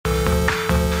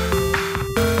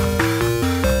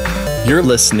You're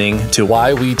listening to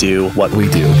Why We Do What We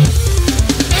Do.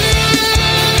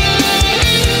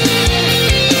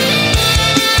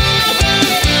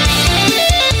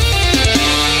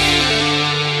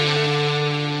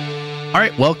 All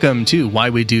right, welcome to Why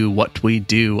We Do What We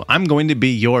Do. I'm going to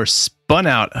be your spun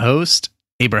out host,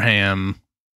 Abraham.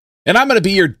 And I'm going to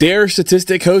be your D.A.R.E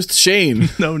statistic host, Shane.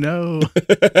 No.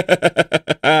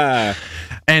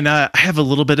 And I have a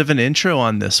little bit of an intro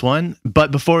on this one.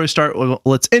 But before we start,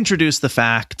 let's introduce the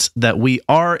fact that we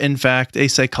are, in fact, a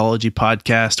psychology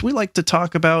podcast. We like to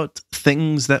talk about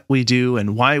things that we do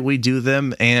and why we do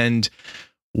them and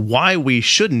why we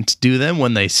shouldn't do them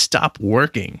when they stop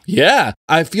working. Yeah,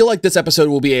 I feel like this episode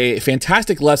will be a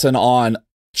fantastic lesson on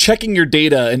checking your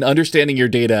data and understanding your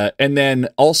data, and then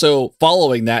also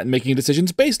following that and making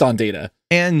decisions based on data.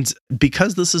 And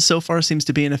because this is so far seems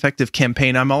to be an effective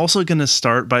campaign, I'm also going to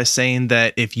start by saying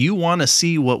that if you want to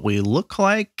see what we look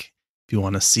like, if you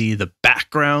want to see the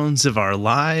backgrounds of our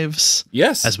lives,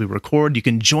 yes, as we record, you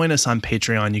can join us on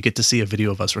Patreon. You get to see a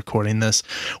video of us recording this.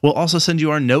 We'll also send you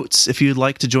our notes if you'd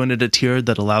like to join at a tier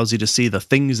that allows you to see the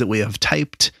things that we have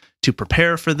typed to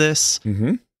prepare for this.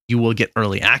 Mm-hmm. You will get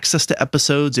early access to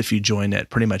episodes if you join at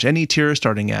pretty much any tier,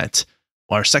 starting at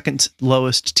our second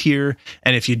lowest tier.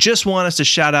 And if you just want us to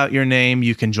shout out your name,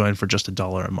 you can join for just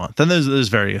 $1 a month. And there's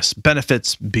various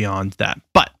benefits beyond that.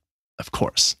 But of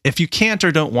course, if you can't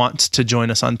or don't want to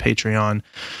join us on Patreon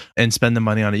and spend the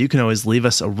money on it, you can always leave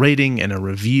us a rating and a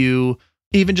review.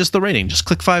 Even just the rating, just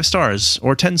click 5 stars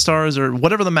or 10 stars or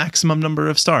whatever the maximum number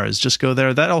of stars. Just go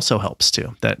there. That also helps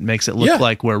too. That makes it look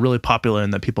like we're really popular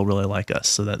and that people really like us.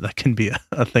 So that can be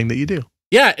a thing that you do.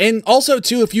 Yeah, and also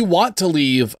too, if you want to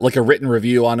leave like a written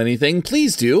review on anything,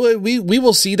 please do. We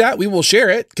will see that. We will share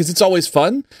it because it's always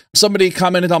fun. Somebody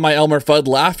commented on my Elmer Fudd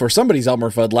laugh, or somebody's Elmer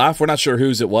Fudd laugh. We're not sure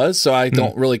whose it was, so I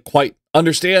don't really quite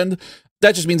understand.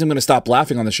 That just means I'm going to stop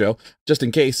laughing on the show, just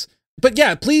in case. But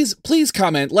yeah, please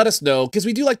comment. Let us know, because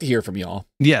we do like to hear from y'all.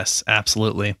 Yes,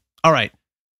 absolutely. All right,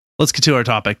 let's get to our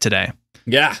topic today.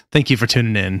 Yeah. Thank you for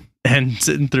tuning in and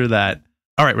sitting through that.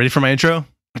 All right, ready for my intro?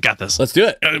 I got this. Let's do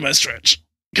it. Gotta do my stretch.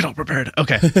 Get all prepared.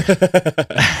 Okay.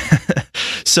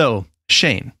 So,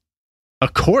 Shane,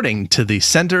 according to the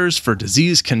Centers for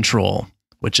Disease Control,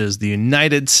 which is the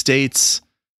United States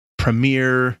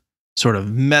premier sort of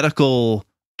medical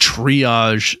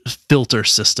triage filter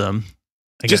system,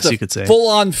 I guess you could say.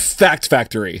 Full-on fact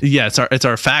factory. Yeah, it's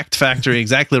our fact factory.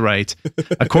 Exactly right.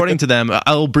 According to them,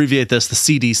 I'll abbreviate this, the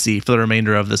CDC, for the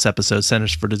remainder of this episode,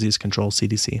 Centers for Disease Control,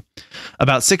 CDC.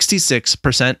 About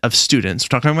 66% of students,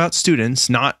 we're talking about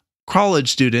students, not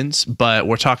college students, but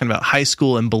we're talking about high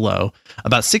school and below.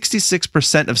 About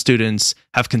 66% of students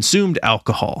have consumed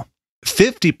alcohol.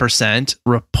 50%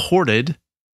 reported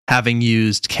having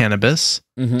used cannabis.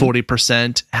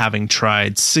 40% having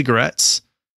tried cigarettes,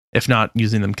 if not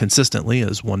using them consistently,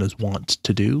 as one is wont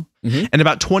to do. And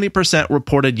about 20%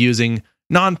 reported using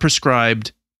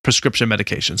non-prescribed prescription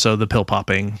medication. So the pill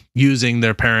popping, using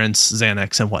their parents'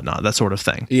 Xanax and whatnot, that sort of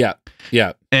thing. Yeah.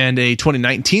 And a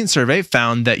 2019 survey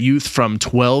found that youth from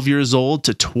 12 years old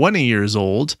to 20 years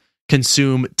old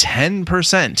consume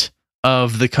 10%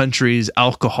 of the country's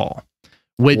alcohol.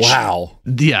 Which, wow.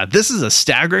 Yeah, this is a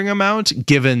staggering amount,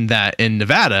 given that in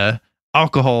Nevada,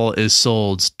 alcohol is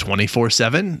sold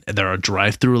 24/7. There are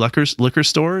drive-through liquor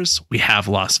stores. We have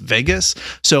Las Vegas.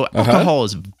 So alcohol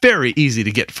is very easy to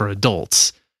get for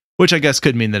adults, which I guess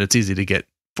could mean that it's easy to get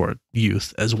for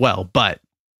youth as well. But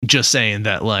just saying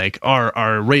that, like,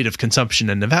 our rate of consumption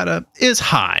in Nevada is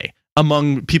high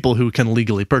among people who can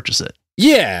legally purchase it.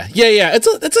 Yeah. It's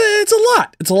a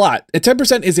lot. It's a lot.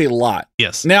 10% is a lot.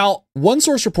 Yes. Now, one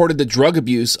source reported that drug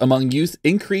abuse among youth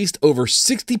increased over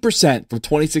 60% from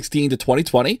 2016 to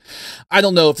 2020. I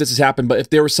don't know if this has happened, but if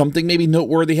there was something maybe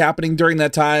noteworthy happening during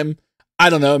that time,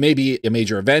 I don't know, maybe a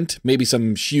major event, maybe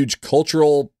some huge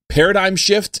cultural paradigm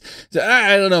shift.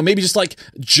 I don't know, maybe just like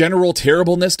general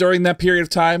terribleness during that period of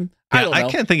time. I don't know. I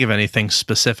can't think of anything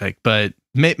specific, but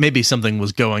maybe something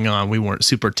was going on we weren't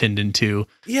super tuned into.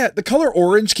 Yeah, the color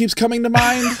orange keeps coming to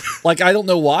mind. Like, I don't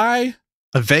know why.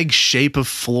 A vague shape of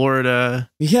Florida.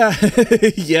 Yeah.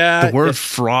 Yeah. The word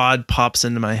fraud pops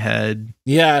into my head.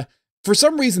 Yeah. For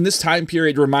some reason, this time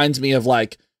period reminds me of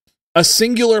like a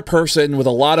singular person with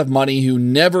a lot of money who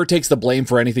never takes the blame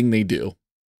for anything they do.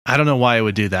 I don't know why it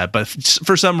would do that, but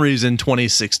for some reason,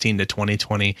 2016 to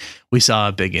 2020, we saw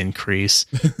a big increase.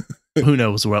 Who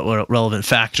knows what relevant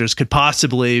factors could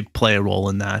possibly play a role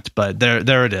in that, but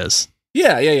there it is.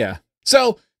 Yeah.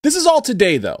 So this is all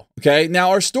today, though. Okay. Now,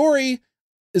 our story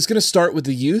is going to start with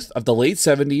the youth of the late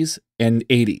 70s and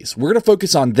 80s. We're going to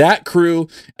focus on that crew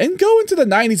and go into the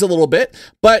 90s a little bit,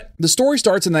 but the story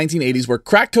starts in the 1980s where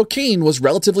crack cocaine was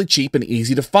relatively cheap and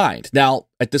easy to find. Now,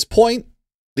 at this point,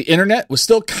 the internet was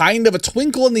still kind of a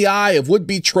twinkle in the eye of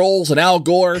would-be trolls and Al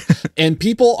Gore, and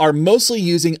people are mostly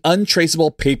using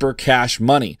untraceable paper cash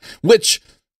money, which,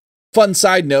 fun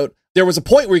side note, there was a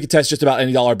point where you could test just about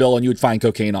any dollar bill and you would find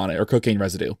cocaine on it or cocaine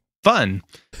residue. Fun.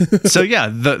 So yeah,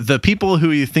 the people who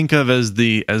you think of as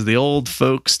the old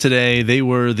folks today, they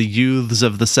were the youths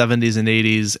of the 70s and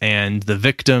 80s and the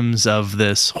victims of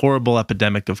this horrible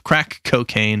epidemic of crack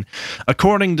cocaine.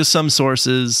 According to some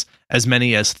sources, as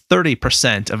many as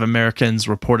 30% of Americans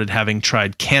reported having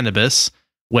tried cannabis,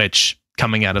 which,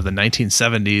 coming out of the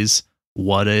 1970s,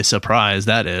 what a surprise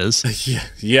that is.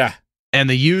 Yeah. And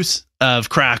the use of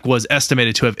crack was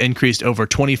estimated to have increased over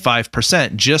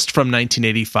 25% just from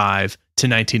 1985 to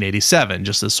 1987,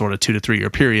 just this sort of 2 to 3 year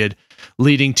period,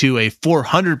 leading to a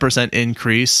 400%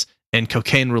 increase in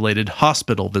cocaine-related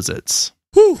hospital visits.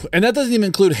 Whew, and that doesn't even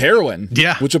include heroin,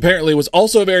 yeah, which apparently was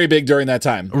also very big during that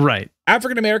time. Right.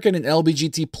 African-American and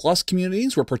LGBT plus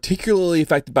communities were particularly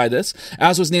affected by this,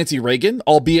 as was Nancy Reagan,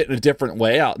 albeit in a different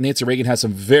way. Nancy Reagan has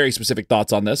some very specific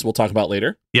thoughts on this we'll talk about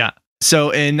later. Yeah.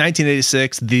 So in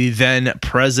 1986, the then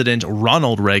President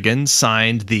Ronald Reagan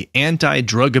signed the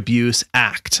Anti-Drug Abuse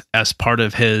Act as part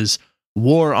of his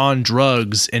War on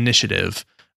Drugs initiative.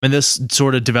 And this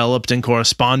sort of developed in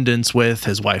correspondence with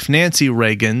his wife Nancy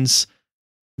Reagan's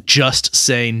Just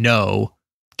Say No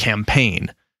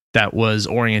campaign that was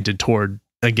oriented toward,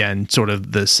 again, sort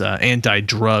of this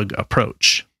anti-drug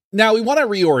approach. Now, we want to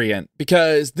reorient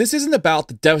because this isn't about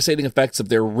the devastating effects of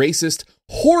their racist,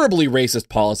 horribly racist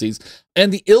policies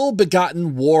and the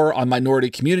ill-begotten war on minority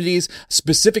communities,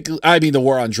 specifically, I mean, the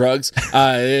war on drugs.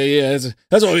 Yeah,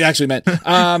 that's what we actually meant.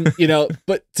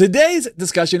 But today's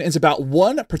discussion is about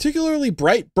one particularly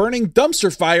bright, burning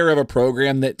dumpster fire of a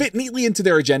program that fit neatly into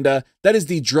their agenda. That is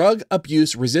the Drug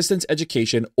Abuse Resistance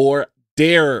Education, or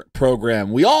D.A.R.E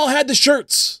program. We all had the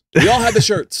shirts. And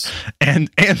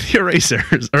the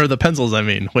erasers, or the pencils, I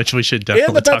mean, which we should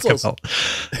definitely talk about.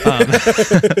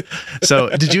 So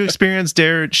did you experience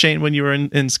D.A.R.E, Shane, when you were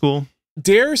in school?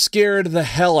 D.A.R.E scared the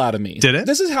hell out of me. Did it?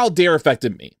 This is how D.A.R.E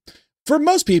affected me. For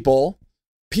most people,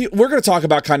 we're going to talk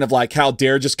about kind of like how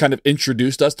D.A.R.E just kind of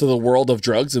introduced us to the world of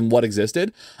drugs and what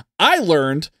existed. I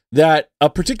learned that a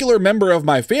particular member of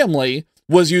my family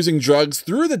was using drugs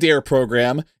through the D.A.R.E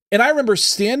program. And I remember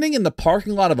standing in the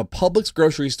parking lot of a Publix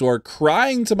grocery store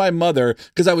crying to my mother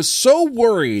because I was so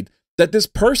worried that this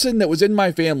person that was in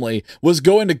my family was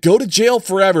going to go to jail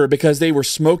forever because they were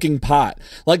smoking pot.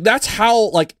 Like, that's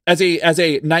how, like, as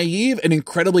a naive and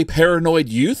incredibly paranoid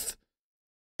youth,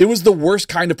 it was the worst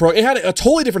kind of it had a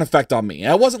totally different effect on me.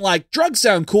 I wasn't like, drugs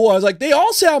sound cool. I was like, they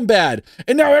all sound bad.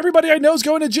 And now everybody I know is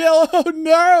going to jail. Oh,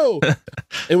 no.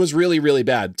 It was really, really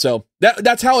bad. So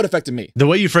that's how it affected me. The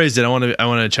way you phrased it, I want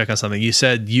to check on something. You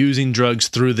said using drugs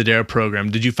through the D.A.R.E program.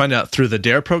 Did you find out through the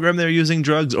D.A.R.E program they were using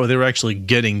drugs, or they were actually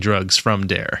getting drugs from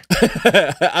D.A.R.E?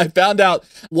 I found out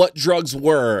what drugs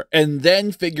were and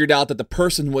then figured out that the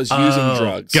person was using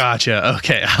drugs. Gotcha.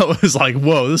 Okay. I was like,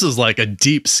 whoa, this is like a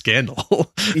deep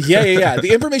scandal. Yeah.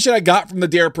 The information I got from the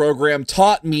D.A.R.E program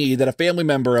taught me that a family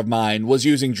member of mine was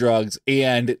using drugs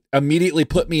and immediately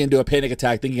put me into a panic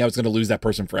attack thinking I was going to lose that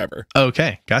person forever.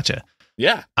 Okay. Gotcha.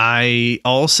 Yeah. I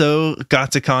also I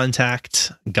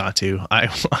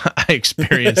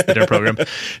experienced the D.A.R.E program.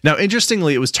 Now,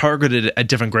 interestingly, it was targeted at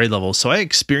different grade levels. So I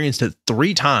experienced it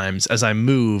 3 times as I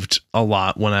moved a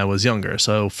lot when I was younger.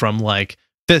 So from like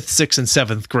 5th, 6th, and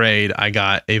 7th grade, I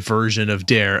got a version of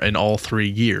D.A.R.E in all 3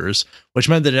 years, which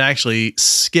meant that it actually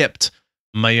skipped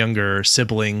my younger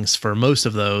siblings for most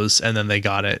of those, and then they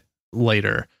got it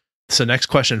later. So next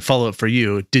question, follow-up for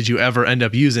you. Did you ever end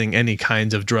up using any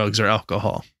kinds of drugs or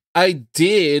alcohol? I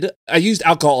did. I used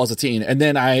alcohol as a teen, and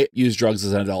then I used drugs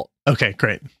as an adult. Okay,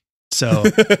 great. So,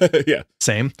 yeah.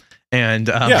 Same. And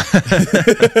yeah.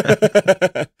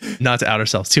 Not to out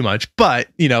ourselves too much, but,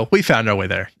 we found our way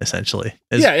there, essentially.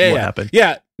 What happened.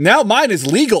 Yeah, now mine is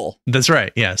legal. That's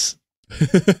right, yes.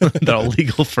 They're all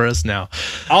legal for us now.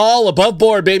 All above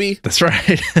board, baby. That's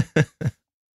right.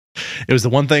 It was the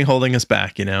one thing holding us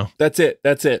back, That's it.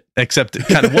 Except it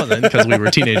kind of wasn't, because we were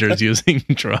teenagers using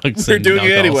drugs. We're doing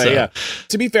it anyway, yeah.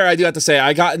 To be fair, I do have to say,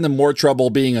 I got into more trouble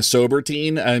being a sober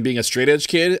teen and being a straight edge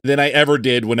kid than I ever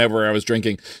did whenever I was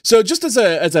drinking. So just as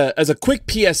a quick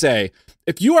PSA,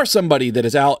 if you are somebody that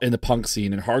is out in the punk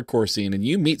scene and hardcore scene and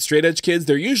you meet straight edge kids,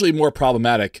 they're usually more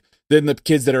problematic than the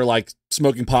kids that are like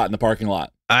smoking pot in the parking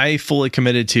lot. I fully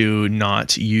committed to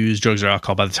not use drugs or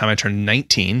alcohol by the time I turned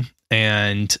 19.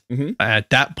 And at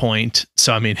that point,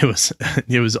 so I mean,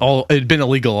 it'd been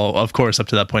illegal, of course, up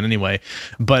to that point anyway.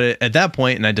 But at that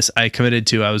point, and I committed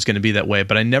to I was going to be that way.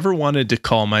 But I never wanted to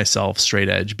call myself straight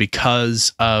edge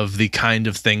because of the kind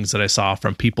of things that I saw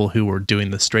from people who were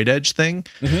doing the straight edge thing,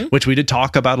 which we did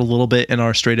talk about a little bit in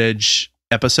our straight edge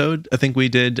episode. I think we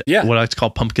did what I like to call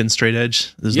pumpkin straight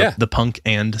edge. There's the punk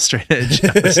and straight edge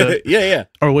episode.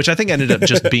 Or which I think ended up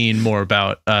just being more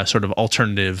about sort of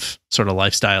alternative sort of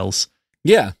lifestyles.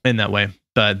 Yeah. In that way.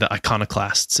 The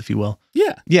iconoclasts, if you will.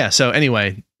 Yeah. Yeah. So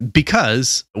anyway,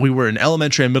 because we were in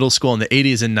elementary and middle school in the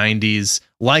 80s and 90s,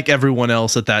 like everyone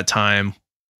else at that time,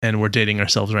 and we're dating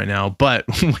ourselves right now, but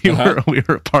we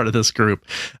were a part of this group.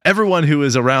 Everyone who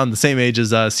is around the same age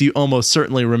as us, you almost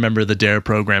certainly remember the D.A.R.E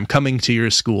program coming to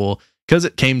your school because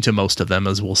it came to most of them,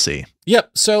 as we'll see.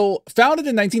 Yep. So founded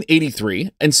in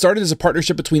 1983 and started as a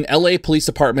partnership between LA police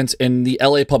departments and the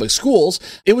LA public schools,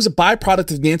 it was a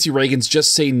byproduct of Nancy Reagan's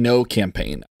Just Say No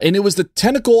campaign. And it was the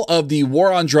tentacle of the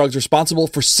war on drugs responsible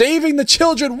for saving the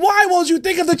children. Why won't you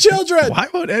think of the children? Why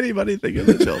won't anybody think of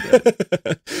the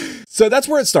children? So that's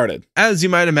where it started. As you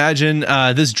might imagine,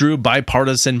 this drew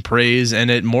bipartisan praise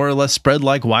and it more or less spread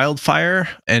like wildfire.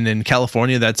 And in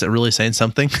California, that's really saying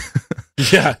something.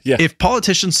 Yeah. If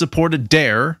politicians supported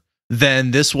D.A.R.E,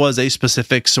 then this was a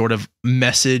specific sort of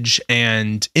message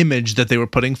and image that they were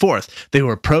putting forth. They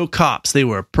were pro-cops, they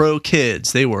were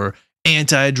pro-kids, they were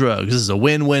anti-drugs. This is a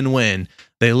win-win-win.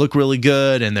 They look really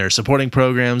good and they're supporting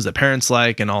programs that parents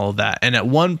like and all of that. And at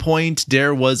one point,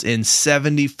 D.A.R.E was in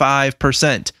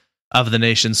 75% of the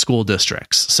nation's school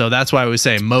districts. So that's why we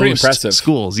say most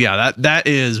schools. Yeah, that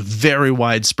is very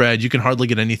widespread. You can hardly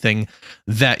get anything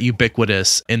that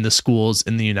ubiquitous in the schools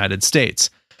in the United States.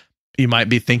 You might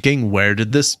be thinking, where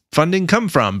did this funding come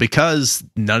from? Because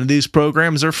none of these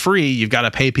programs are free. You've got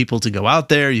to pay people to go out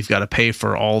there. You've got to pay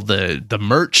for all the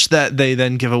merch that they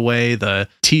then give away, the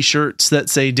t-shirts that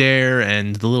say D.A.R.E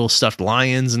and the little stuffed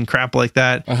lions and crap like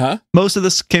that. Most of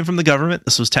this came from the government.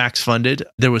 This was tax funded.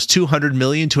 There was $200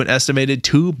 million to an estimated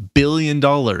 $2 billion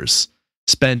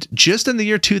spent just in the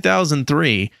year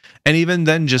 2003. And even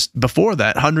then, just before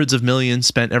that, hundreds of millions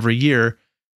spent every year.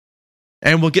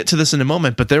 And we'll get to this in a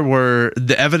moment, but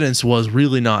the evidence was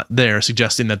really not there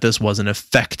suggesting that this was an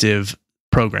effective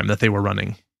program that they were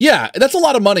running. Yeah, that's a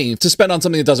lot of money to spend on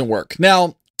something that doesn't work.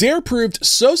 Now, D.A.R.E proved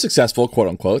so successful, quote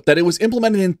unquote, that it was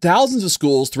implemented in thousands of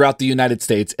schools throughout the United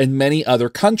States and many other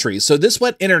countries. So this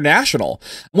went international,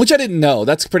 which I didn't know.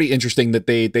 That's pretty interesting that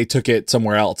they took it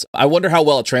somewhere else. I wonder how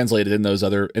well it translated in those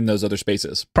other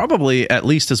spaces. Probably at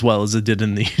least as well as it did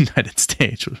in the United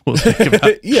States. We'll think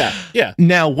about. Yeah.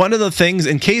 Now, one of the things,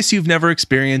 in case you've never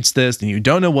experienced this and you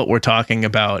don't know what we're talking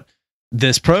about,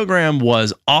 this program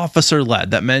was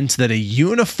officer-led. That meant that a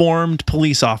uniformed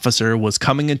police officer was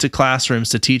coming into classrooms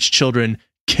to teach children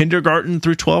kindergarten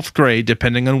through 12th grade,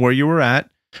 depending on where you were at,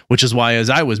 which is why as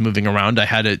I was moving around, I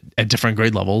had it at different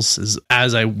grade levels.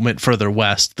 As I went further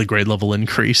west, the grade level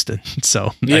increased, and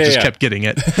so I just kept getting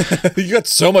it. You got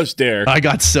so much D.A.R.E. I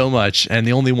got so much, and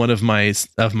the only one of my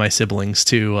siblings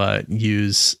to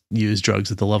use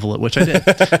drugs at the level at which I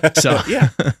did. So yeah,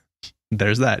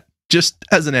 there's that. Just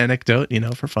as an anecdote,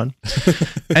 for fun.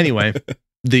 Anyway,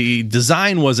 the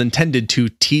design was intended to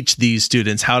teach these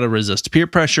students how to resist peer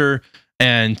pressure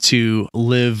and to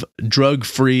live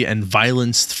drug-free and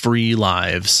violence-free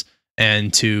lives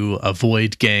and to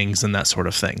avoid gangs and that sort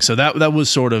of thing. So that was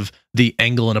sort of the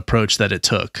angle and approach that it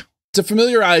took. To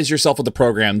familiarize yourself with the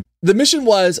program, the mission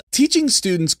was teaching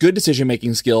students good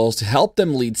decision-making skills to help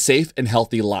them lead safe and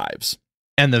healthy lives.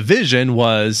 And the vision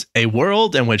was a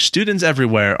world in which students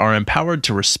everywhere are empowered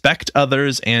to respect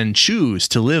others and choose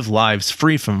to live lives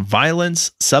free from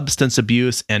violence, substance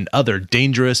abuse, and other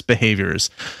dangerous behaviors,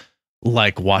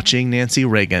 like watching Nancy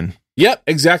Reagan. Yep,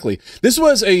 exactly. This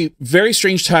was a very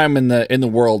strange time in the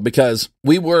world because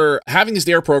we were having this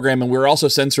D.A.R.E program and we were also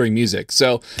censoring music.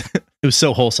 So it was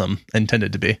so wholesome,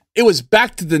 intended to be. It was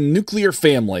back to the nuclear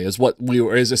family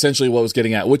is essentially what I was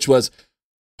getting at, which was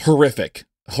horrific.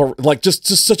 Like just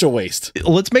such a waste.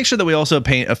 Let's make sure that we also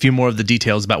paint a few more of the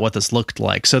details about what this looked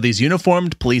like. So these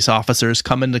uniformed police officers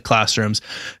come into classrooms.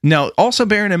 Now, also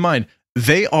bearing in mind,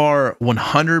 they are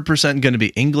 100% going to be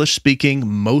English speaking.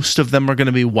 Most of them are going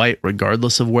to be white,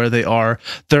 regardless of where they are.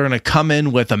 They're going to come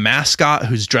in with a mascot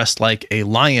who's dressed like a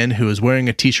lion, who is wearing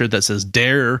a t-shirt that says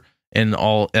D.A.R.E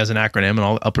as an acronym in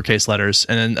all uppercase letters,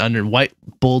 and then under white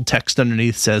bold text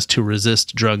underneath says to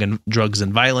resist drugs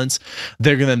and violence.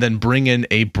 They're going to then bring in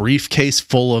a briefcase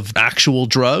full of actual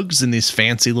drugs in these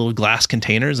fancy little glass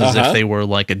containers as if they were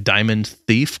like a diamond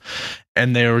thief.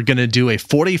 And they're going to do a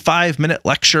 45-minute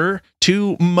lecture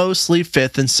to mostly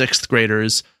 5th and 6th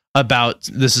graders about,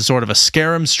 this is sort of a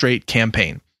scare 'em straight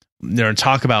campaign. They're going to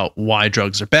talk about why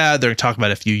drugs are bad. They're going to talk about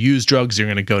if you use drugs, you're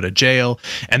going to go to jail.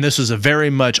 And this was a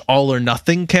very much all or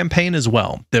nothing campaign as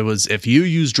well. There was, if you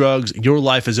use drugs, your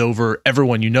life is over.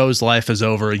 Everyone you know's life is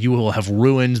over. You will have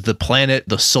ruined the planet,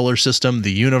 the solar system,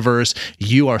 the universe.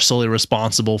 You are solely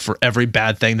responsible for every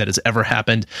bad thing that has ever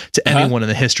happened to anyone in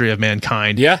the history of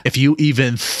mankind. Yeah. If you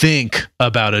even think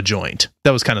about a joint.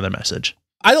 That was kind of their message.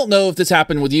 I don't know if this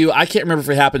happened with you. I can't remember if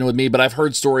it happened with me, but I've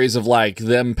heard stories of like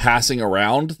them passing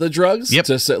around the drugs. Yep.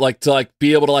 To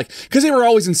be able to because they were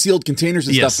always in sealed containers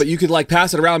and stuff, but you could like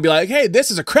pass it around and be like, hey, this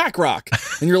is a crack rock.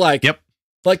 And you're like, yep.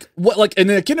 Like what, like, and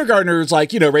then a kindergartner's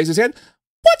like, raise his hand.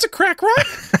 What's a crack rock?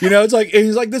 It's like, and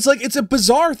he's like, this, like, it's a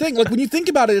bizarre thing. Like when you think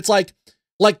about it, it's like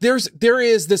there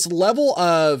is this level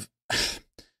of,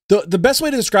 The best way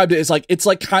to describe it is like, it's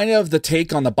like kind of the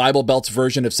take on the Bible Belt's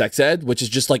version of sex ed, which is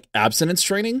just like abstinence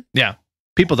training. Yeah.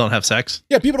 People don't have sex.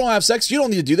 Yeah. People don't have sex. You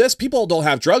don't need to do this. People don't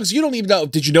have drugs. You don't even know.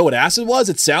 Did you know what acid was?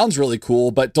 It sounds really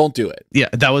cool, but don't do it. Yeah.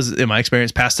 That was, in my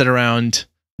experience, passed it around.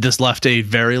 This left a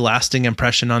very lasting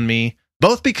impression on me,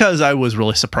 both because I was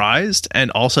really surprised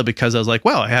and also because I was like,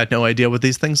 wow, I had no idea what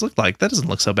these things looked like. That doesn't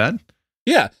look so bad.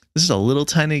 Yeah. This is a little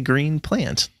tiny green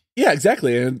plant. Yeah,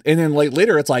 exactly. And then like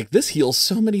later it's like, this heals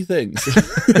so many things.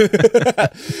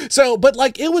 So, but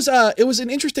like it was an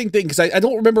interesting thing because I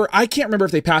can't remember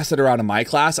if they passed it around in my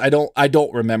class. I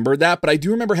don't remember that, but I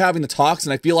do remember having the talks,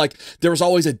 and I feel like there was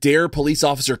always a D.A.R.E police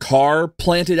officer car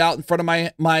planted out in front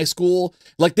of my school.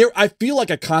 Like I feel like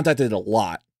I contacted it a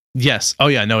lot. Yes. Oh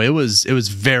yeah, no, it was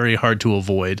very hard to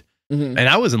avoid. Mm-hmm. And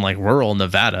I was in like rural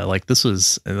Nevada. Like this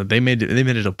was, they made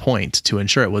it a point to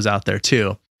ensure it was out there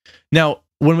too. Now,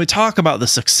 when we talk about the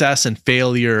success and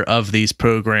failure of these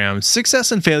programs,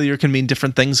 success and failure can mean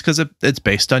different things because it's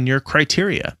based on your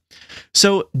criteria.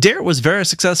 So D.A.R.E was very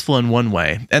successful in one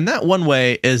way, and that one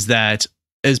way is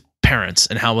parents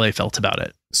and how they felt about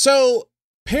it. So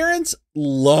parents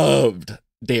loved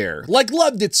D.A.R.E, like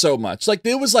loved it so much. Like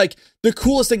it was like the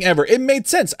coolest thing ever. It made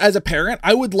sense. As a parent,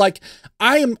 I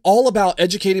am all about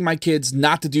educating my kids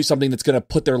not to do something that's going to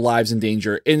put their lives in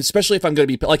danger. And especially if I'm going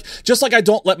to be like, just like I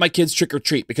don't let my kids trick or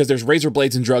treat because there's razor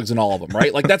blades and drugs and all of them,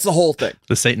 right? Like that's the whole thing.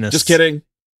 The Satanists.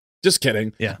 Just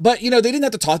kidding. Yeah. But they didn't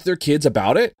have to talk to their kids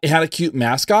about it. It had a cute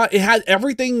mascot. It had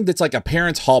everything that's like a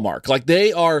parent's hallmark. Like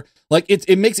they are like,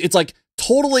 it's like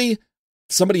totally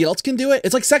somebody else can do it.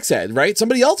 It's like sex ed, right?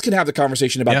 Somebody else can have the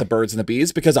conversation about the birds and the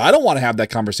bees because I don't want to have that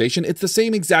conversation. It's the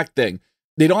same exact thing.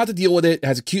 They don't have to deal with it. It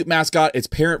has a cute mascot. It's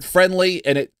parent friendly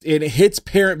and it hits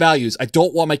parent values. I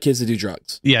don't want my kids to do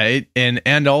drugs. Yeah.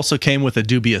 And also came with a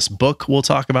dubious book we'll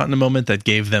talk about in a moment that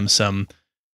gave them some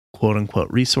quote unquote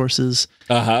resources.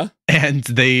 And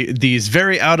these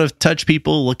very out of touch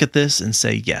people look at this and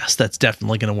say, yes, that's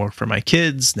definitely going to work for my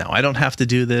kids. Now I don't have to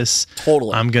do this.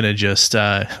 Totally. I'm going to just,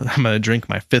 I'm going to drink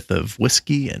my fifth of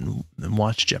whiskey and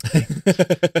watch Jeopardy.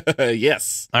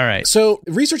 Yes. All right. So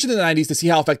research in the 90s to see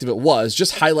how effective it was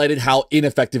just highlighted how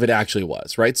ineffective it actually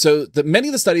was, right? So many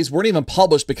of the studies weren't even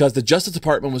published because the Justice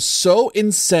Department was so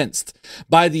incensed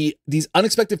by these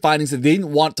unexpected findings that they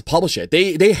didn't want to publish it.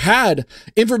 They had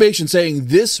information saying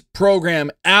this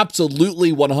program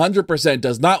absolutely 100%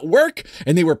 does not work,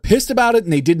 and they were pissed about it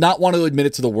and they did not want to admit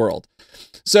it to the world.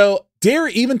 So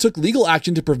D.A.R.E even took legal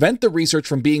action to prevent the research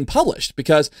from being published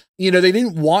because, they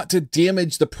didn't want to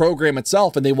damage the program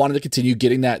itself and they wanted to continue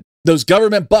getting those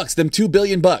government bucks, them $2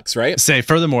 billion, right? Say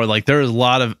furthermore, like there is a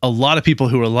lot of people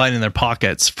who were lining their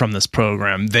pockets from this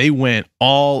program. They went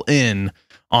all in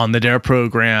on the D.A.R.E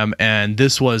program, and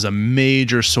this was a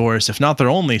major source, if not their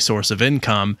only source of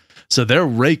income. So they're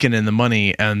raking in the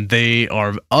money, and they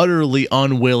are utterly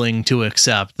unwilling to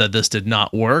accept that this did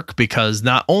not work, because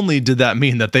not only did that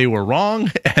mean that they were wrong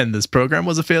and this program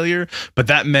was a failure, but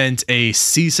that meant a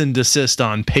cease and desist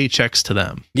on paychecks to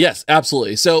them. Yes,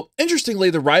 absolutely. So interestingly,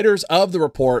 the writers of the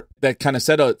report that kind of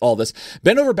said all this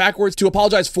bent over backwards to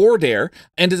apologize for D.A.R.E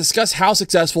and to discuss how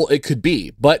successful it could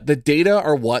be. But the data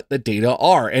are what the data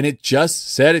are, and it just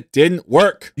said it didn't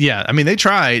work. Yeah, I mean, they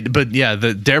tried, but yeah,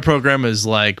 the D.A.R.E program is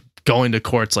like going to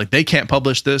courts, like they can't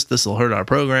publish this will hurt our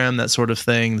program, that sort of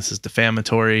thing, this is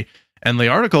defamatory. And the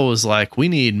article was like, we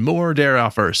need more D.A.R.E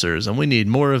officers and we need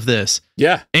more of this,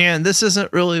 and this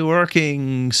isn't really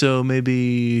working, so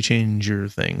maybe change your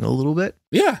thing a little bit.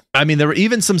 I mean, there were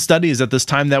even some studies at this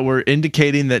time that were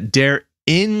indicating that D.A.R.E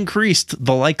increased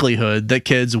the likelihood that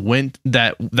kids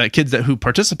who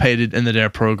participated in the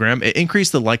D.A.R.E program, it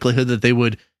increased the likelihood that they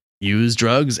would use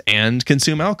drugs and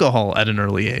consume alcohol at an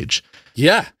early age.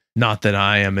 Not that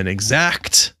I am an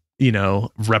exact,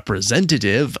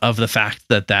 representative of the fact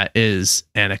that that is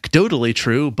anecdotally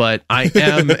true, but I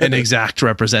am an exact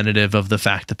representative of the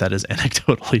fact that that is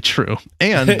anecdotally true.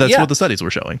 And that's what the studies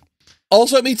were showing.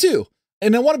 Also, me too.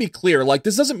 And I want to be clear, like,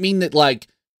 this doesn't mean that, like,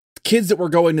 kids that were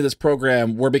going to this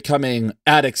program were becoming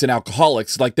addicts and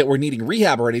alcoholics, like that were needing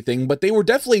rehab or anything, but they were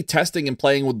definitely testing and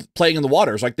playing in the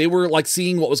waters. Like, they were, like,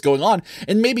 seeing what was going on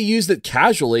and maybe used it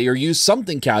casually or used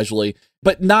something casually,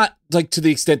 but not, like, to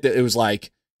the extent that it was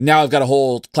like, now I've got a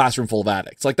whole classroom full of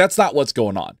addicts. Like, that's not what's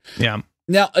going on. Yeah.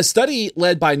 Now, a study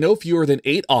led by no fewer than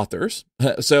 8 authors,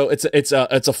 so it's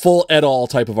a full et al.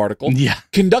 Type of article,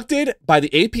 conducted by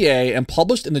the APA and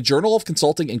published in the Journal of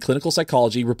Consulting and Clinical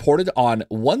Psychology, reported on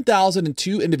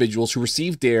 1,002 individuals who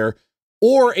received D.A.R.E.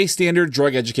 or a standard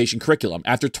drug education curriculum.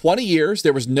 After 20 years,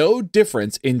 there was no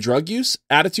difference in drug use,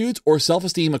 attitudes, or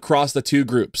self-esteem across the two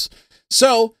groups.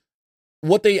 So,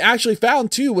 what they actually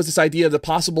found too was this idea of the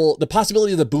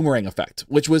possibility of the boomerang effect,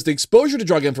 which was the exposure to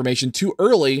drug information too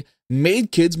early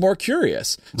made kids more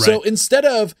curious. Right. So instead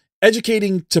of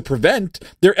educating to prevent,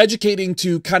 they're educating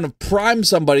to kind of prime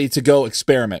somebody to go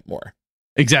experiment more.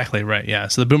 Exactly right. Yeah.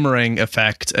 So the boomerang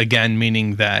effect, again,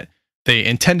 meaning that they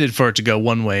intended for it to go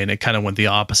one way and it kind of went the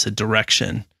opposite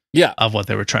direction of what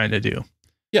they were trying to do.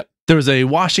 Yep. There was a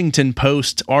Washington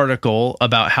Post article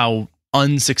about how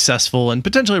unsuccessful and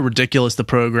potentially ridiculous the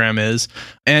program is.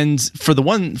 And for the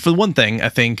one thing, I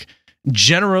think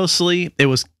generously, it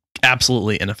was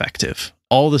absolutely ineffective.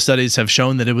 All the studies have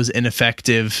shown that it was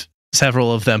ineffective.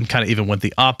 Several of them kind of even went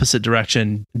the opposite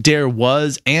direction. D.A.R.E.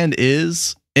 was and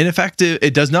is ineffective.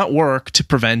 It does not work to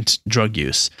prevent drug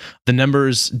use. The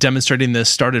numbers demonstrating this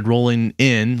started rolling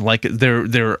in. Like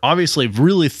they're obviously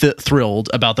really thrilled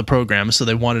about the program, so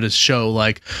they wanted to show,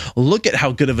 like, look at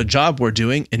how good of a job we're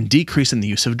doing in decreasing the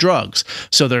use of drugs.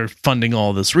 So they're funding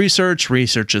all this research.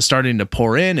 Research is starting to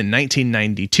pour in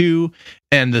 1992,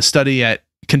 and the study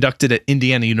conducted at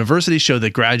Indiana University showed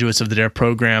that graduates of the D.A.R.E.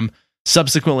 program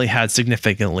subsequently had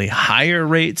significantly higher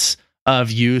rates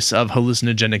of use of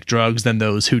hallucinogenic drugs than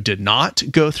those who did not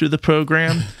go through the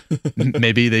program.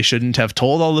 Maybe they shouldn't have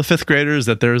told all the 5th graders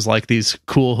that there's, like, these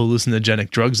cool hallucinogenic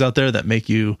drugs out there that make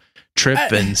you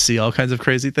trip and see all kinds of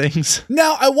crazy things.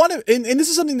 Now, I want to, and this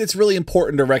is something that's really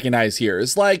important to recognize here,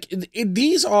 is like,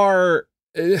 these are,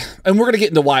 and we're going to get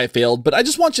into why it failed, but I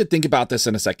just want you to think about this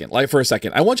for a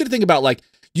second. I want you to think about, like,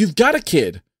 you've got a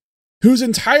kid whose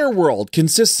entire world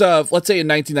consists of, let's say in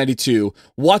 1992,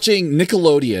 watching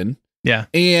Nickelodeon. Yeah.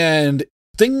 And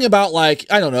thinking about, like,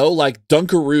 I don't know, like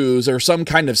Dunkaroos or some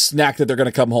kind of snack that they're going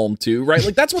to come home to, right?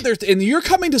 Like, that's what and you're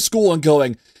coming to school and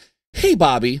going, hey,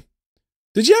 Bobby,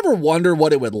 did you ever wonder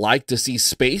what it would like to see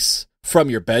space from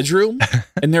your bedroom?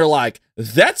 And they're like,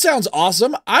 that sounds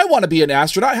awesome. I want to be an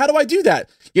astronaut. How do I do that?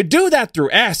 You do that through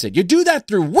acid. You do that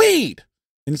through weed.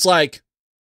 And it's like,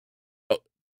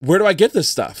 where do I get this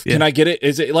stuff? Yeah. Can I get it?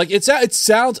 Is it like, it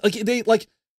sounds like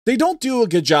they don't do a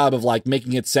good job of, like,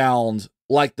 making it sound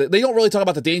like they don't really talk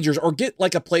about the dangers or get,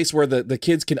 like, a place where the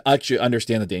kids can actually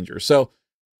understand the dangers. So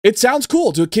it sounds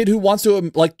cool to a kid who wants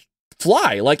to, like,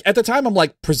 fly. Like, at the time, I'm,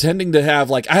 like, pretending to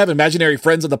have, like, I have imaginary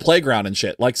friends on the playground and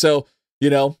shit. Like, so,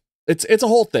 it's a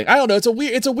whole thing. I don't know.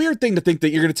 It's a weird thing to think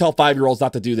that you're going to tell 5-year-olds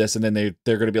not to do this, and then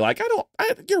they're going to be like,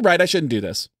 you're right, I shouldn't do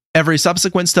this. Every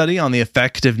subsequent study on the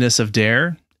effectiveness of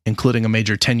D.A.R.E., including a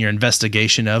major 10-year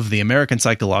investigation of the American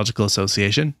Psychological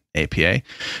Association, APA,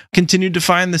 continued to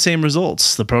find the same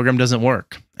results. The program doesn't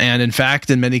work. And in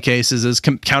fact, in many cases is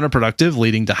counterproductive,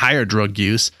 leading to higher drug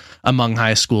use among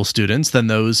high school students than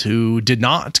those who did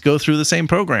not go through the same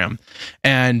program.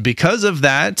 And because of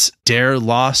that, D.A.R.E.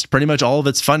 lost pretty much all of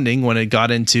its funding when it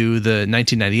got into the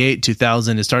 1998,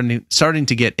 2000, is starting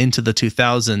to get into the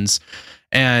 2000s.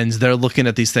 And they're looking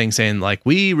at these things saying, like,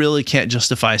 we really can't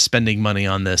justify spending money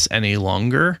on this any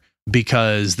longer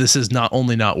because this is not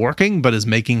only not working, but is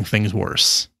making things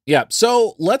worse. Yeah.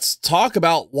 So let's talk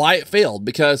about why it failed,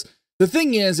 because the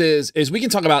thing is we can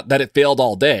talk about that it failed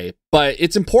all day, but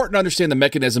it's important to understand the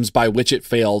mechanisms by which it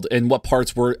failed and what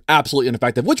parts were absolutely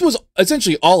ineffective, which was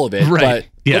essentially all of it. Right.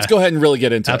 But let's go ahead and really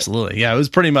get into it. Absolutely. Yeah. It was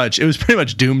pretty much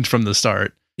doomed from the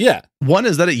start. Yeah. One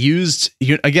is that it used,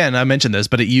 again, I mentioned this,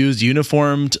 but it used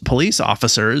uniformed police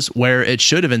officers where it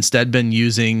should have instead been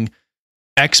using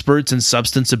experts in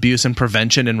substance abuse and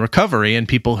prevention and recovery and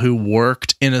people who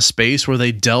worked in a space where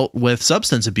they dealt with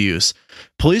substance abuse.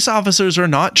 Police officers are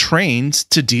not trained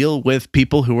to deal with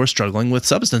people who are struggling with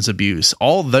substance abuse.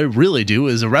 All they really do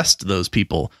is arrest those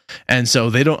people. And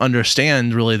so they don't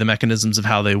understand really the mechanisms of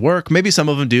how they work. Maybe some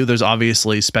of them do. There's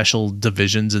obviously special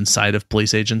divisions inside of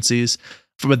police agencies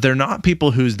but they're not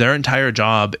people whose their entire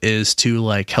job is to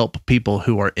like help people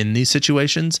who are in these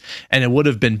situations. And it would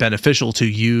have been beneficial to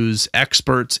use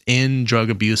experts in drug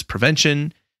abuse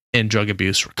prevention, in drug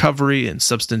abuse recovery, and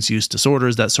substance use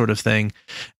disorders, that sort of thing.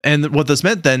 And what this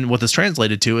meant then, what this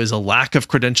translated to, is a lack of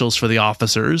credentials for the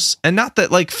officers. And not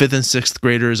that like 5th and 6th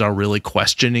graders are really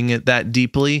questioning it that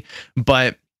deeply,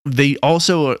 but they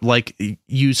also, like,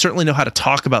 you certainly know how to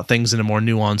talk about things in a more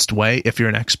nuanced way if you're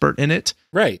an expert in it.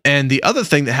 Right. And the other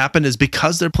thing that happened is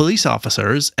because they're police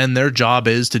officers and their job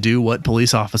is to do what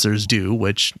police officers do,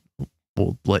 which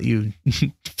we'll let you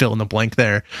fill in the blank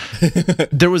there.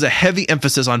 There was a heavy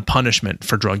emphasis on punishment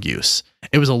for drug use.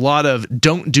 It was a lot of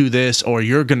don't do this or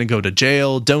you're going to go to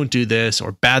jail. Don't do this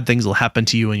or bad things will happen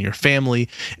to you and your family.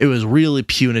 It was really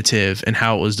punitive in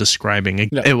how it was describing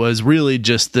it. No. It was really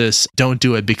just this don't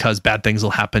do it because bad things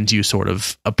will happen to you sort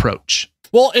of approach.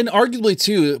 Well, and arguably,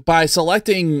 too, by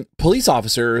selecting police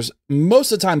officers,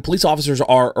 most of the time police officers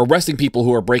are arresting people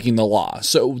who are breaking the law.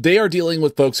 So they are dealing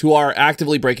with folks who are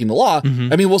actively breaking the law.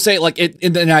 Mm-hmm. I mean, we'll say like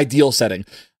in an ideal setting.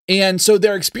 And so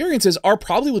their experiences are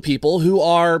probably with people who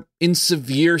are in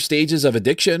severe stages of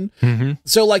addiction. Mm-hmm.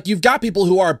 So like you've got people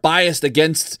who are biased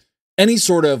against any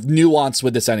sort of nuance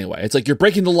with this anyway. It's like you're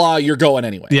breaking the law, you're going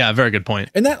anyway. Yeah, very good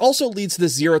point. And that also leads to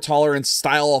this zero tolerance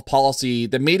style of policy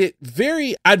that made it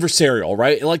very adversarial,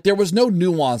 right? Like there was no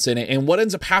nuance in it. And what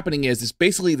ends up happening is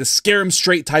basically the scare them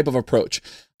straight type of approach.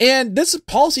 And this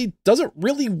policy doesn't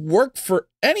really work for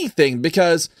anything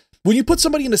because when you put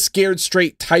somebody in a scared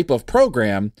straight type of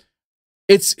program,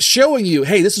 it's showing you,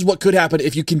 hey, this is what could happen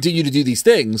if you continue to do these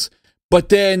things. But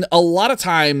then a lot of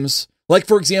times, like,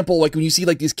 for example, like when you see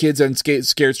like these kids in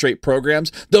scared straight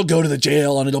programs, they'll go to the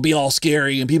jail and it'll be all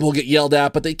scary and people get yelled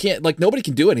at, but they can't, like, nobody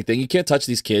can do anything. You can't touch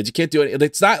these kids. You can't do it.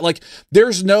 It's not like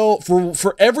there's no,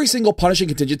 for every single punishing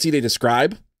contingency they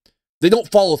describe, they don't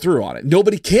follow through on it.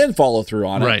 Nobody can follow through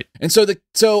on it. Right. And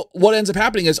so what ends up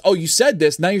happening is, oh, you said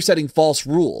this, now you're setting false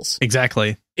rules.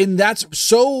 Exactly. And that's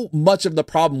so much of the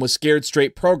problem with scared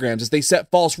straight programs is they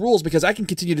set false rules because I can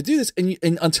continue to do this. And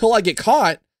until I get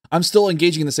caught, I'm still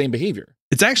engaging in the same behavior.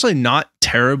 It's actually not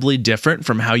terribly different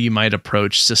from how you might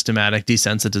approach systematic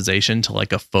desensitization to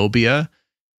like a phobia.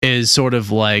 Is sort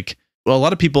of like, well, a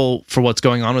lot of people, for what's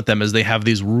going on with them is they have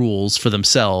these rules for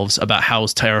themselves about how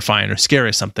terrifying or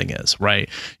scary something is, right?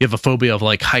 You have a phobia of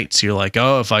like heights. You're like,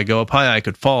 oh, if I go up high, I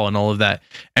could fall and all of that.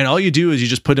 And all you do is you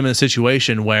just put them in a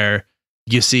situation where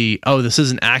you see, oh, this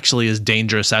isn't actually as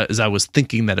dangerous as I was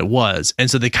thinking that it was. And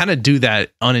so they kind of do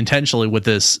that unintentionally with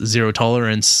this zero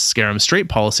tolerance, scare them straight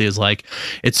policy is like,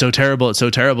 it's so terrible,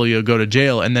 you'll go to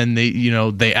jail. And then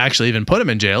they actually even put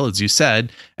them in jail, as you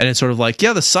said. And it's sort of like,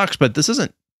 yeah, this sucks, but this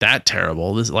isn't that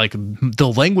terrible. This, like,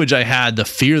 the language I had, the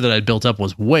fear that I built up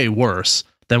was way worse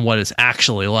than what it's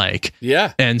actually like.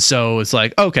 Yeah. And so it's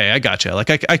like, okay, I gotcha. Like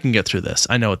I can get through this.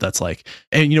 I know what that's like.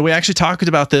 And, we actually talked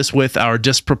about this with our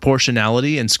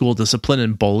disproportionality and school discipline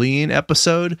and bullying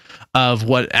episode of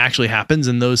what actually happens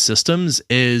in those systems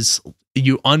is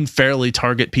you unfairly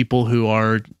target people who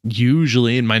are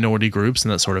usually in minority groups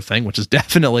and that sort of thing, which is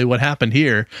definitely what happened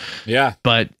here. Yeah.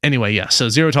 But anyway, yeah. So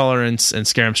zero tolerance and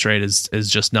scare them straight is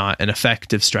just not an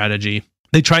effective strategy.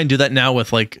 They try and do that now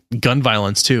with like gun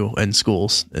violence too in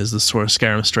schools, is the sort of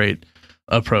scare them straight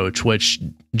approach, which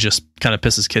just kind of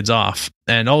pisses kids off.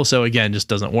 And also, again, just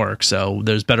doesn't work. So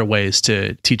there's better ways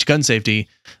to teach gun safety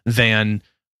than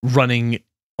running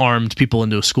armed people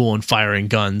into a school and firing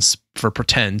guns for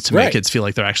pretend to make kids feel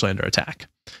like they're actually under attack.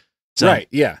 So, right.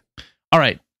 Yeah. All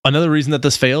right. Another reason that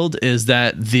this failed is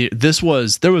that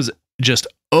there was just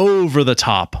over the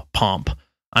top pomp.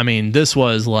 I mean, this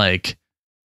was like,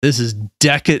 this is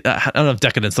I don't know if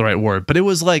decadent's the right word, but it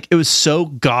was so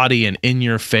gaudy and in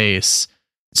your face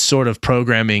sort of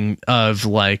programming of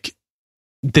like,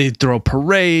 they'd throw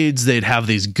parades, they'd have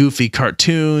these goofy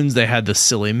cartoons, they had the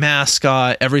silly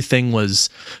mascot, everything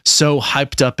was so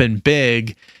hyped up and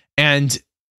big. And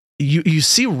you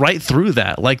see right through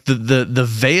that. Like the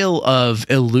veil of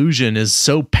illusion is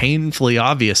so painfully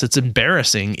obvious. It's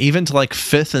embarrassing, even to like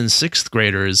 5th and 6th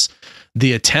graders.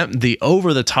 The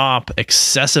over the top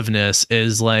excessiveness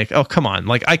is like, oh, come on.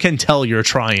 Like, I can tell you're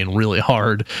trying really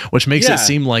hard, which makes it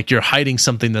seem like you're hiding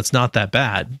something that's not that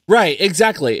bad. Right.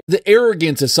 Exactly. The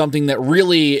arrogance is something that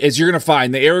really is, you're going to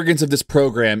find the arrogance of this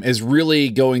program is really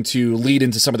going to lead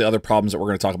into some of the other problems that we're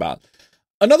going to talk about.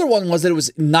 Another one was that it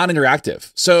was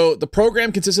non-interactive. So the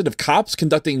program consisted of cops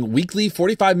conducting weekly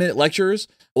 45-minute lectures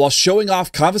while showing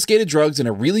off confiscated drugs in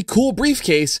a really cool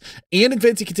briefcase and in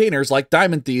fancy containers like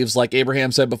diamond thieves, like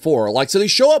Abraham said before. Like, so they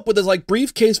show up with this like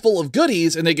briefcase full of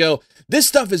goodies and they go, this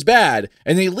stuff is bad.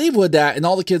 And they leave with that. And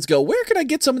all the kids go, where can I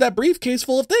get some of that briefcase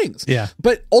full of things? Yeah.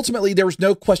 But ultimately there was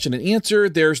no question and answer.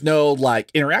 There's no like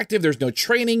interactive. There's no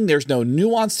training. There's no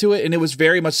nuance to it. And it was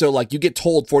very much so like you get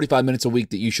told 45 minutes a week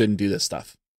that you shouldn't do this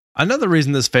stuff. Another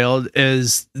reason this failed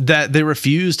is that they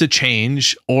refused to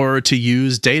change or to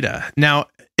use data. Now,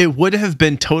 it would have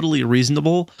been totally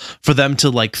reasonable for them to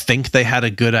like think they had a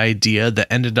good idea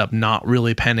that ended up not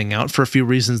really panning out for a few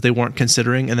reasons they weren't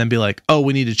considering, and then be like, oh,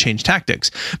 we need to change tactics,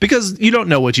 because you don't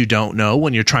know what you don't know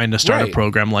when you're trying to start a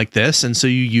program like this. And so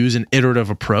you use an iterative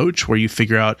approach where you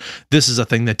figure out, this is a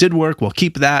thing that did work, we'll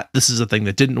keep that. This is a thing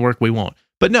that didn't work, we won't.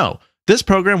 But no, this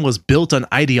program was built on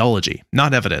ideology,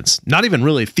 not evidence, not even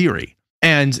really theory.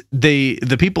 And the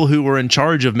people who were in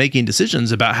charge of making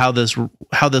decisions about how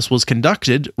this was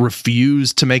conducted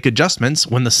refused to make adjustments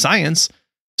when the science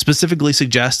specifically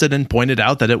suggested and pointed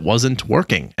out that it wasn't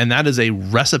working. And that is a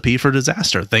recipe for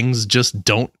disaster. Things just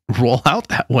don't roll out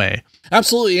that way.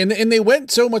 Absolutely. And they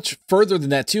went so much further than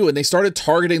that too. And they started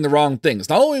targeting the wrong things.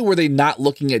 Not only were they not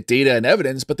looking at data and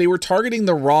evidence, but they were targeting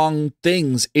the wrong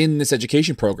things in this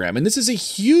education program. And this is a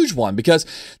huge one because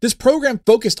this program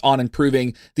focused on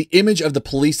improving the image of the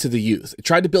police to the youth. It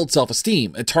tried to build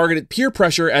self-esteem. It targeted peer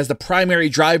pressure as the primary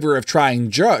driver of trying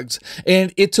drugs.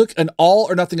 And it took an all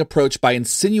or nothing approach by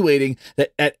insinuating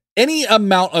that at any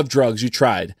amount of drugs you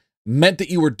tried meant that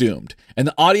you were doomed. And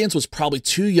the audience was probably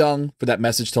too young for that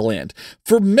message to land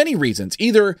for many reasons.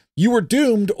 Either you were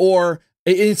doomed or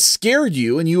it scared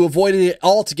you and you avoided it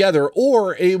altogether,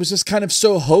 or it was just kind of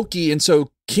so hokey and so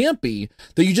campy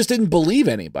that you just didn't believe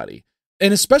anybody.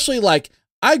 And especially like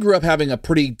I grew up having a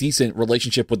pretty decent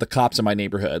relationship with the cops in my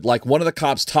neighborhood. Like one of the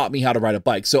cops taught me how to ride a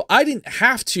bike. So I didn't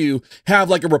have to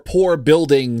have like a rapport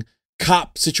building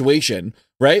cop situation,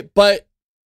 right? But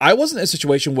I wasn't in a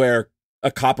situation where a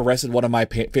cop arrested one of my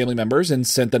family members and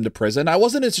sent them to prison. I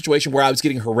wasn't in a situation where I was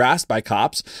getting harassed by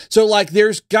cops. So like,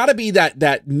 there's got to be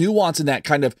that nuance and that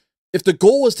kind of, if the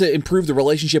goal was to improve the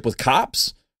relationship with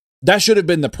cops, that should have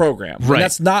been the program. Right. And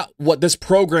that's not what this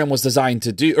program was designed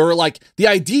to do, or like the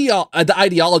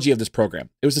ideology of this program.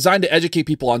 It was designed to educate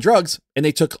people on drugs, and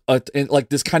they took like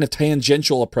this kind of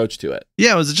tangential approach to it.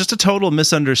 Yeah, it was just a total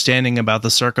misunderstanding about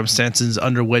the circumstances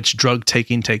under which drug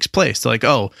taking takes place. Like,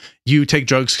 oh, you take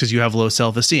drugs because you have low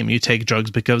self-esteem. You take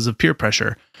drugs because of peer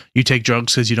pressure. You take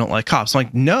drugs because you don't like cops. I'm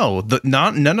like, no,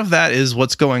 none of that is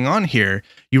what's going on here.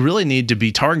 You really need to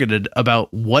be targeted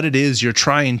about what it is you're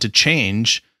trying to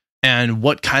change and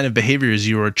what kind of behaviors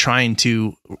you are trying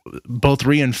to both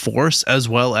reinforce as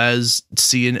well as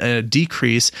see a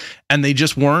decrease. And they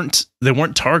just weren't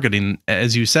targeting,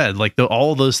 as you said, like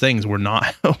all of those things were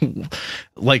not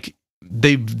like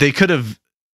they could have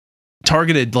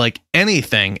targeted like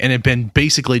anything and it been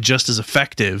basically just as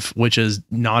effective, which is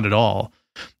not at all.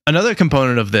 Another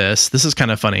component of this is kind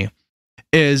of funny,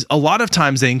 is a lot of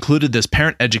times they included this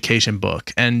parent education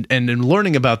book. And in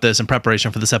learning about this in preparation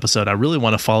for this episode, I really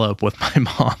want to follow up with my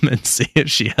mom and see if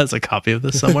she has a copy of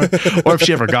this somewhere or if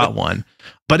she ever got one.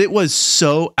 But it was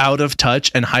so out of touch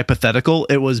and hypothetical,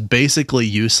 it was basically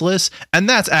useless. And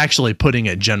that's actually putting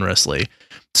it generously.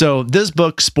 So this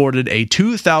book sported a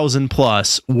 2,000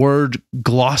 plus word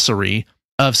glossary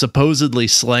of supposedly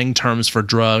slang terms for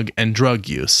drug and drug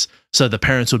use. So the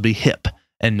parents would be hip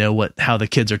and know how the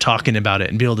kids are talking about it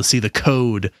and be able to see the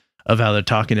code of how they're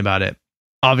talking about it.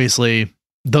 Obviously,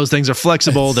 those things are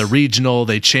flexible, they're regional,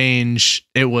 they change.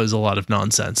 It was a lot of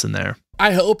nonsense in there.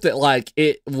 I hope that like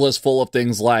it was full of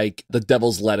things like the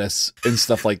devil's lettuce and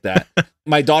stuff like that.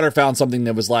 My daughter found something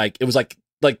that was like, it was like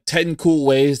 10 cool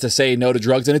ways to say no to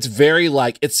drugs. And it's very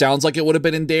like, it sounds like it would have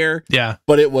been in D.A.R.E. Yeah.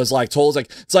 But it was like told,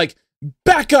 it's like,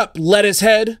 back up, lettuce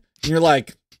head. And you're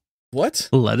like, what?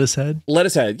 Lettuce head?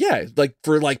 Lettuce head, yeah. Like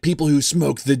for like people who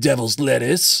smoke the devil's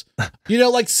lettuce, you know,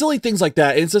 like silly things like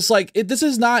that. And it's just like, this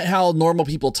is not how normal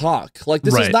people talk. Like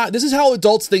this is how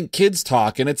adults think kids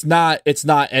talk. And it's not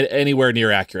anywhere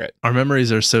near accurate. Our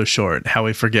memories are so short, how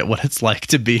we forget what it's like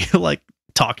to be like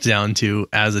talked down to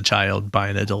as a child by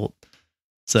an adult.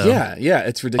 So yeah,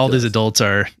 it's ridiculous. All these adults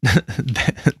are,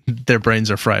 their brains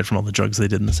are fried from all the drugs they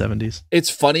did in the 70s. It's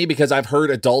funny because I've heard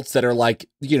adults that are like,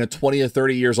 20 or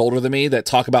 30 years older than me that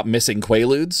talk about missing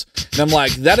Quaaludes. And I'm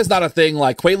like, that is not a thing.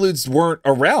 Like Quaaludes weren't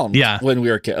around when we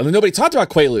were kids. I mean, nobody talked about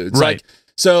Quaaludes. Right. Like,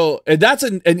 so and that's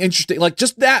an interesting, like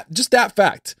just that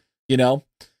fact,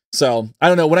 So I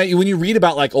don't know, when you read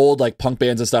about like old like punk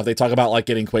bands and stuff, they talk about like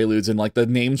getting Quaaludes and like the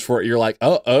names for it. You're like,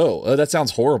 oh, that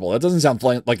sounds horrible. That doesn't sound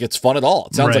like it's fun at all.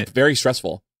 It sounds like very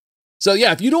stressful. So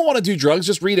yeah, if you don't want to do drugs,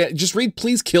 just read it. Just read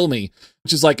 "Please Kill Me,"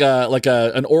 which is like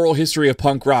an oral history of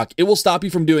punk rock. It will stop you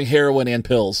from doing heroin and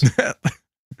pills.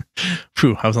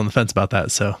 Phew, I was on the fence about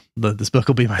that. So this book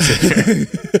will be my savior.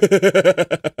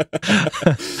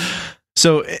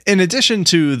 So in addition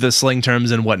to the slang terms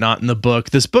and whatnot in the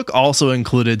book, this book also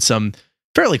included some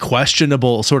fairly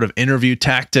questionable sort of interview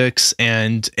tactics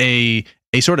and a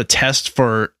sort of test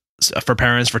for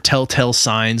parents for telltale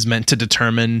signs meant to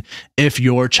determine if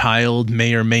your child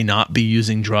may or may not be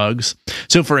using drugs.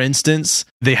 So for instance,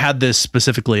 they had this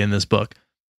specifically in this book.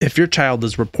 If your child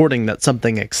is reporting that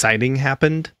something exciting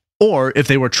happened, or if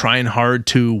they were trying hard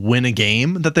to win a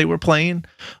game that they were playing,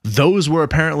 those were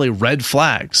apparently red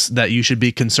flags that you should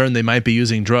be concerned they might be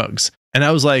using drugs. And I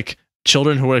was like,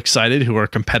 children who are excited, who are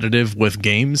competitive with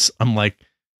games, I'm like,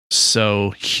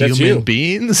 so human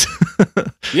beings?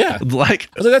 Yeah. Like,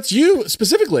 so that's you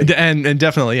specifically. And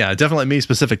definitely, yeah, definitely me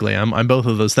specifically. I'm both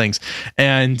of those things.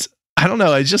 And I don't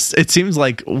know. It seems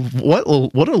like what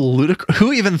a ludicrous,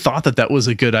 who even thought that was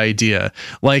a good idea?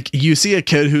 Like, you see a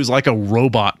kid who's like a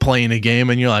robot playing a game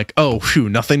and you're like, oh, phew,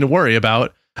 nothing to worry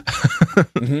about.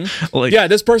 Mm-hmm. Like, yeah,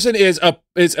 this person is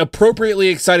appropriately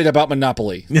excited about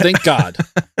Monopoly. Thank God.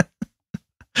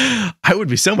 I would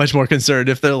be so much more concerned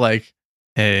if they're like,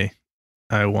 hey,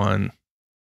 I won.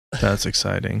 That's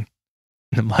exciting.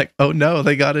 And I'm like, oh no,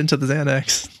 they got into the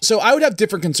Xanax. So I would have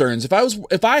different concerns.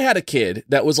 If I had a kid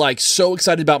that was like so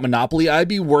excited about Monopoly, I'd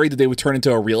be worried that they would turn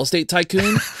into a real estate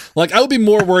tycoon. Like, I would be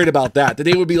more worried about that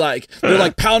they would be like, they're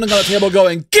like pounding on the table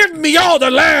going, give me all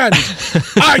the land.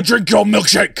 I drink your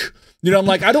milkshake. You know, I'm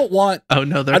like, I don't want. Oh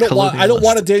no, I don't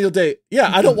want a Daniel Day.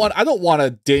 Yeah, I don't want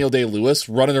a Daniel Day-Lewis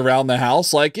running around the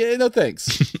house like, yeah, no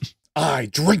thanks. I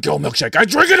drink your milkshake. I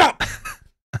drink it up.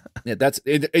 Yeah, that's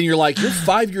and you're like, you're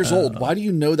 5 years old. Why do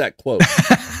you know that quote?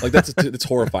 Like, that's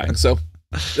horrifying. So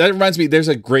that reminds me, there's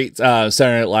a great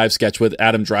Saturday Night Live sketch with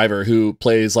Adam Driver who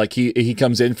plays like he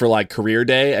comes in for like career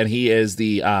day and he is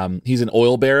he's an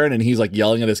oil baron and he's like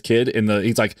yelling at his kid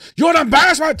he's like, you're an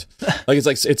embarrassment. Like,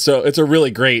 it's a really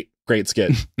great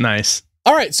skit. Nice.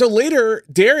 All right, so later,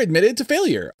 D.A.R.E. admitted to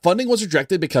failure. Funding was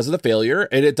rejected because of the failure.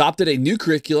 It adopted a new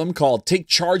curriculum called Take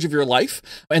Charge of Your Life,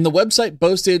 and the website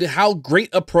boasted how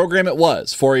great a program it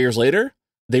was. 4 years later,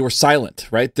 they were silent,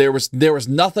 right? There was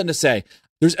nothing to say.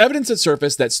 There's evidence that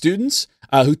surfaced that students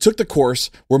who took the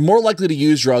course were more likely to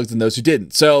use drugs than those who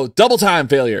didn't. So, double time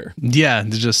failure. Yeah,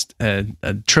 just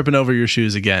tripping over your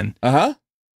shoes again. Uh-huh.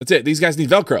 That's it. These guys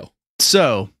need Velcro.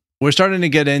 So, we're starting to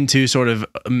get into sort of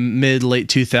mid-late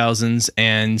 2000s,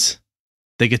 and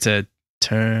they get to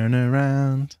turn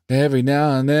around. Every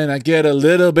now and then I get a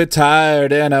little bit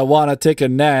tired and I want to take a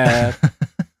nap.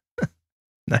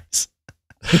 Nice.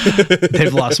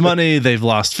 They've lost money. They've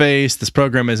lost face. This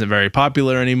program isn't very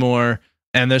popular anymore.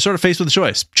 And they're sort of faced with a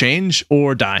choice, change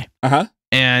or die. Uh-huh.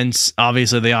 And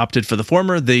obviously they opted for the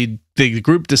former. The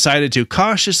group decided to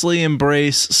cautiously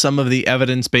embrace some of the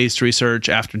evidence-based research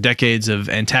after decades of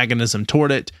antagonism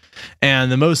toward it.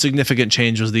 And the most significant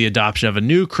change was the adoption of a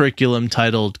new curriculum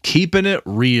titled Keeping It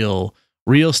Real.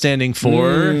 Real standing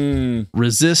for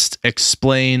resist,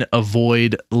 explain,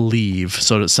 avoid, leave.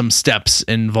 So some steps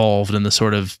involved in the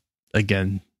sort of,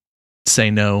 again,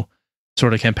 say no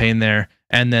sort of campaign there.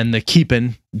 And then the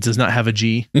keeping does not have a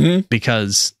G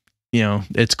because, you know,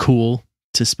 it's cool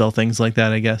to spell things like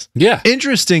that, I guess. Yeah.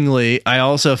 Interestingly, I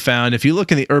also found if you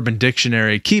look in the Urban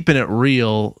Dictionary, keeping it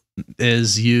real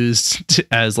is used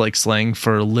as like slang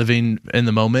for living in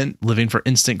the moment, living for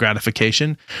instant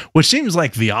gratification, which seems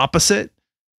like the opposite.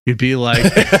 You'd be like,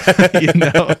 you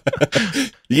know,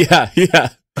 yeah.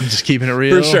 I'm just keeping it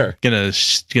real. For sure. Gonna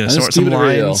sort some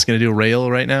lines. Gonna do a rail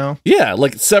right now. Yeah,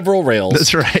 like several rails.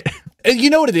 That's right. And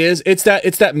you know what it is? It's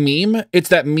that meme. It's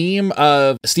that meme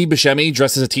of Steve Buscemi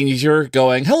dressed as a teenager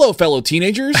going, "Hello, fellow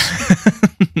teenagers."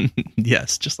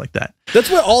 Yes, just like that. That's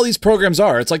what all these programs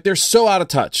are. It's like they're so out of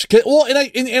touch. Well, and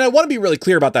I want to be really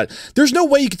clear about that. There's no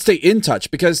way you could stay in touch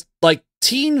because like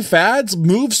teen fads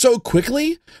move so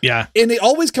quickly. Yeah. And they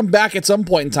always come back at some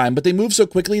point in time, but they move so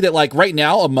quickly that like right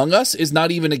now Among Us is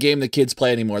not even a game that kids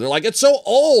play anymore. They're like, it's so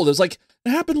old. It's like, it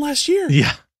happened last year.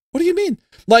 Yeah. What do you mean?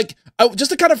 Like,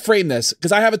 just to kind of frame this,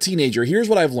 because I have a teenager, here's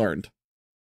what I've learned.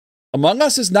 Among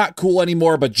Us is not cool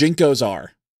anymore, but Jinkos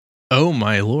are. Oh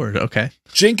my Lord. Okay.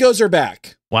 Jinkos are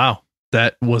back. Wow.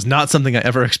 That was not something I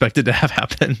ever expected to have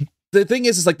happen. The thing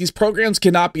is like these programs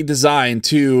cannot be designed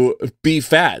to be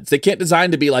fads. They can't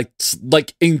design to be like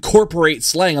incorporate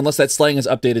slang unless that slang is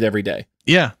updated every day.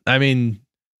 Yeah. I mean,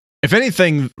 if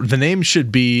anything, the name should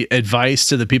be advice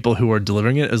to the people who are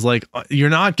delivering it is like, you're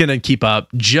not going to keep up.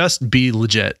 Just be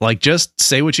legit. Like, just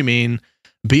say what you mean.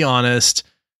 Be honest.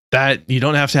 That you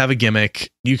don't have to have a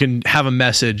gimmick. You can have a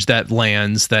message that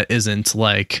lands that isn't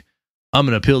like, I'm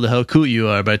going to appeal to how cool you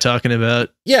are by talking about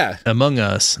Among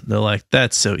Us. They're like,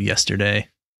 that's so yesterday.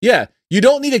 Yeah. You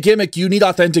don't need a gimmick. You need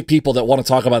authentic people that want to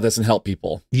talk about this and help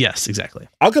people. Yes, exactly.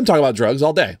 I'll come talk about drugs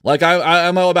all day. Like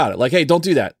I'm all about it. Like, hey, don't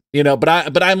do that. You know,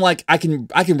 but I'm like, I can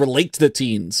relate to the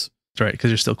teens. That's right.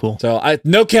 Cause you're still cool. So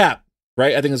no cap,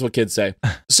 right? I think that's what kids say.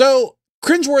 So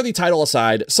cringeworthy title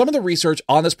aside, some of the research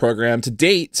on this program to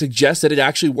date suggests that it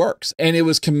actually works. And it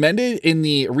was commended in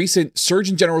the recent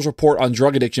Surgeon General's report on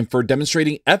drug addiction for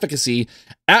demonstrating efficacy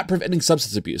at preventing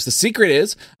substance abuse. The secret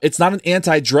is it's not an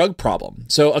anti-drug problem.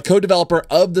 So a co-developer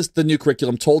of the new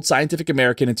curriculum told Scientific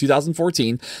American in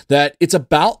 2014 that it's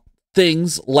about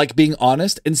things like being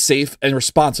honest and safe and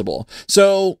responsible.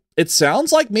 So it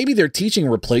sounds like maybe they're teaching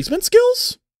replacement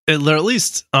skills? At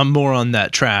least I'm more on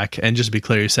that track. And just to be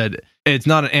clear, you said it's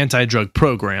not an anti-drug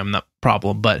program, not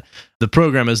problem, but the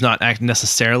program is not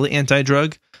necessarily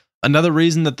anti-drug. Another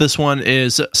reason that this one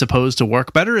is supposed to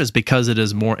work better is because it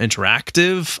is more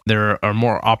interactive. There are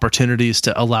more opportunities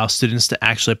to allow students to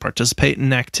actually participate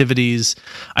in activities.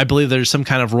 I believe there's some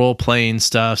kind of role-playing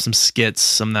stuff, some skits,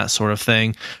 some that sort of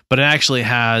thing, but it actually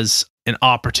has an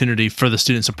opportunity for the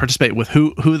students to participate with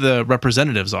who the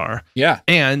representatives are. Yeah.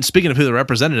 And speaking of who the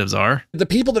representatives are, the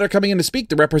people that are coming in to speak,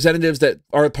 the representatives that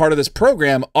are part of this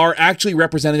program are actually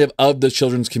representative of the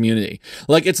children's community.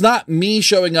 Like, it's not me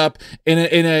showing up in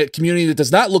a community that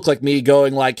does not look like me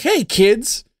going like, hey,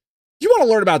 kids, you want to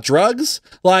learn about drugs?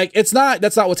 Like, that's not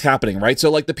what's happening, right? So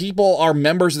like the people are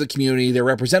members of the community, they're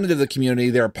representative of the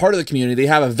community, they're a part of the community, they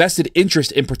have a vested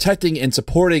interest in protecting and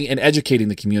supporting and educating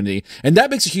the community. And that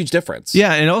makes a huge difference.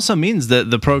 Yeah, and it also means that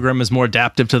the program is more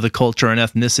adaptive to the culture and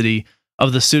ethnicity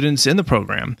of the students in the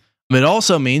program. It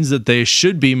also means that they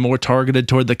should be more targeted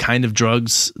toward the kinds of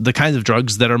drugs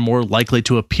that are more likely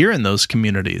to appear in those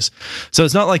communities. So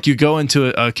it's not like you go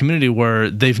into a community where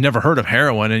they've never heard of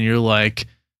heroin and you're like,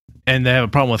 and they have a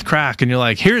problem with crack, and you're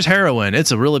like, here's heroin.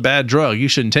 It's a really bad drug. You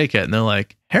shouldn't take it. And they're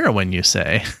like, heroin, you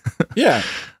say? Yeah.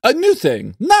 A new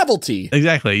thing. Novelty.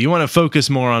 Exactly. You want to focus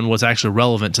more on what's actually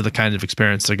relevant to the kind of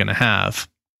experience they're going to have.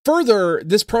 Further,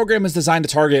 this program is designed to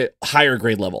target higher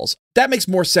grade levels. That makes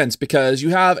more sense because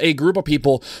you have a group of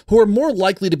people who are more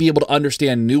likely to be able to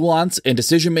understand nuance and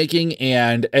decision making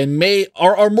and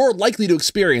are more likely to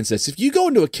experience this. If you go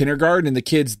into a kindergarten and the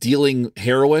kids dealing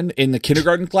heroin in the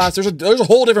kindergarten class, there's a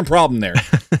whole different problem there.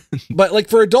 But like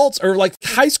for adults or like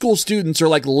high school students or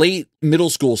like late middle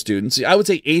school students, I would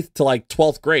say 8th to like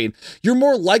 12th grade, you're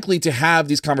more likely to have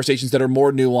these conversations that are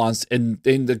more nuanced and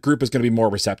the group is going to be more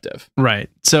receptive. Right.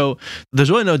 So there's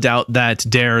really no doubt that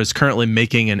D.A.R.E is currently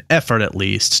making an effort, at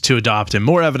least, to adopt a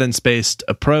more evidence-based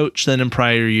approach than in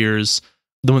prior years,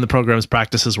 when the program's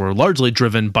practices were largely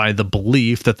driven by the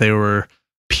belief that they were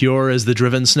pure as the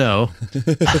driven snow.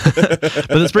 But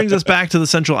this brings us back to the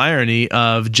central irony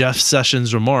of Jeff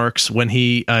Sessions' remarks when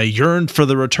he yearned for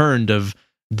the return of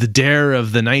the D.A.R.E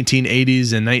of the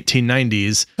 1980s and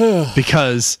 1990s,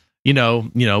 because you know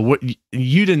what,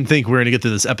 you didn't think we were going to get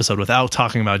through this episode without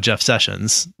talking about Jeff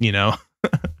Sessions,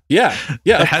 Yeah,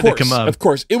 it had to come up. Of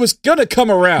course, it was gonna come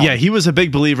around. Yeah, he was a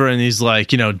big believer, and he's like,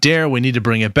 D.A.R.E, we need to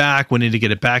bring it back. We need to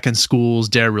get it back in schools.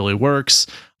 D.A.R.E really works,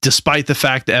 despite the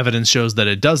fact the evidence shows that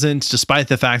it doesn't, despite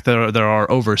the fact that there are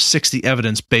over 60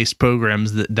 evidence-based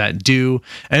programs that do,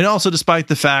 and also despite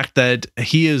the fact that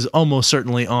he is almost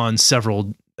certainly on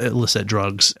several illicit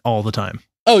drugs all the time.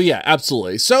 Oh, yeah,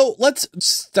 absolutely. So let's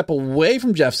step away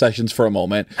from Jeff Sessions for a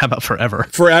moment. How about forever?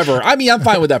 Forever. I mean, I'm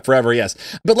fine with that forever, yes.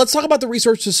 But let's talk about the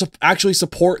research to actually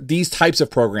support these types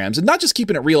of programs, and not just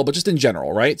keeping it real, but just in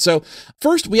general, right? So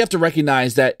first, we have to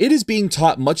recognize that it is being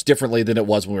taught much differently than it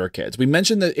was when we were kids. We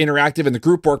mentioned the interactive and the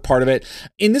group work part of it,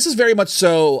 and this is very much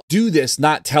so do this,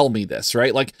 not tell me this,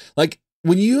 right? Like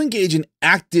when you engage in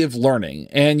active learning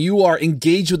and you are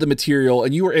engaged with the material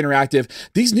and you are interactive,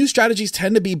 these new strategies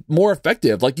tend to be more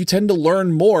effective. Like you tend to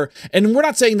learn more. And we're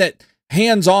not saying that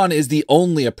hands-on is the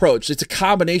only approach. It's a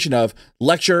combination of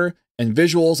lecture and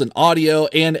visuals and audio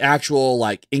and actual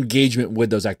like engagement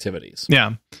with those activities.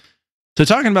 Yeah. So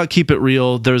talking about keep it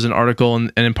real, there's an article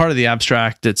and in part of the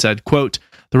abstract, it said, quote,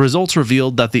 the results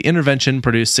revealed that the intervention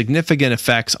produced significant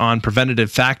effects on preventative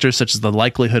factors such as the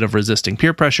likelihood of resisting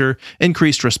peer pressure,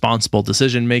 increased responsible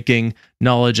decision-making,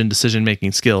 knowledge and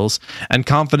decision-making skills, and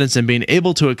confidence in being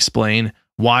able to explain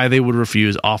why they would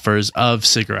refuse offers of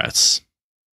cigarettes.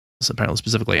 This apparently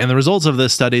specifically. And the results of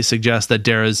this study suggest that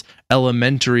D.A.R.E's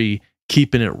elementary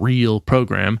Keeping It Real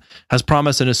program has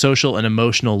promise in a social and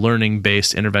emotional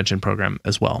learning-based intervention program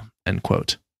as well, end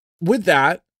quote. With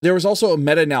that, There was also a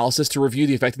meta-analysis to review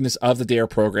the effectiveness of the D.A.R.E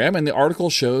program, and the article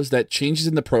shows that changes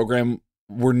in the program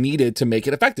were needed to make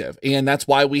it effective. And that's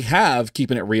why we have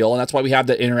Keeping It Real, and that's why we have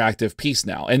the interactive piece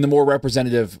now, and the more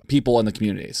representative people in the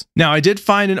communities. Now, I did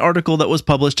find an article that was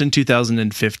published in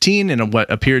 2015 in what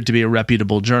appeared to be a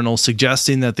reputable journal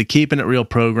suggesting that the Keeping It Real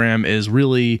program is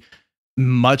really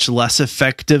much less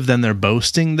effective than they're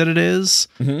boasting that it is.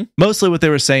 Mm-hmm. Mostly what they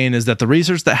were saying is that the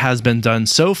research that has been done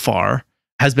so far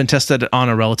has been tested on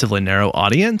a relatively narrow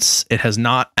audience. It has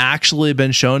not actually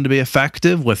been shown to be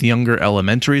effective with younger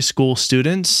elementary school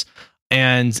students.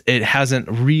 And it hasn't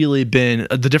really been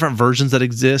the different versions that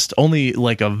exist. Only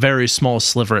like a very small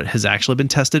sliver has actually been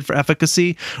tested for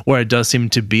efficacy, where it does seem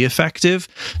to be effective.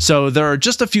 So there are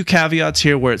just a few caveats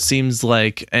here where it seems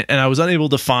like, and I was unable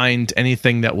to find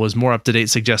anything that was more up to date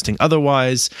suggesting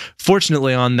otherwise.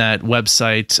 Fortunately, on that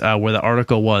website where the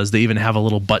article was, they even have a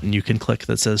little button you can click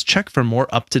that says check for more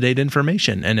up to date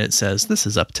information. And it says this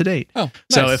is up to date. Oh, nice.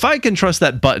 So if I can trust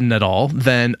that button at all,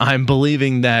 then I'm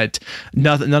believing that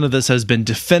none of this has been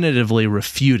definitively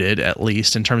refuted, at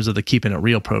least in terms of the Keeping It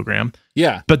Real program.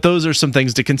 Yeah. But those are some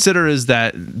things to consider, is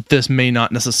that this may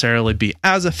not necessarily be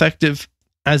as effective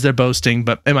as they're boasting,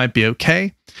 but it might be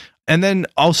okay. And then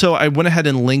also I went ahead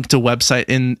and linked a website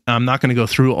I'm not going to go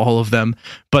through all of them,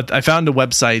 but I found a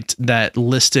website that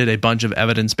listed a bunch of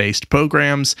evidence-based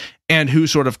programs and who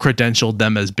sort of credentialed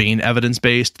them as being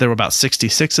evidence-based. There were about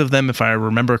 66 of them, if I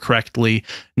remember correctly.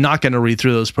 Not going to read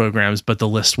through those programs, but the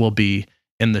list will be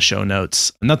in the show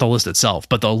notes. Not the list itself,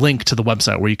 but the link to the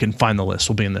website where you can find the list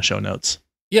will be in the show notes.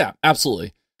 Yeah,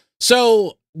 absolutely.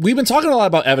 So we've been talking a lot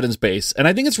about evidence-based, and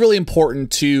I think it's really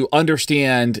important to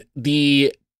understand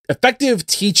the effective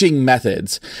teaching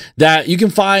methods that you can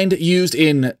find used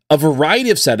in a variety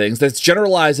of settings, that's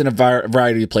generalized in a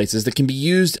variety of places, that can be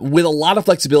used with a lot of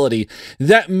flexibility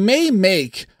that may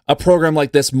make a program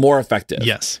like this more effective.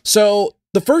 Yes. So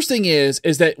the first thing is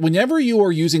that whenever you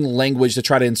are using language to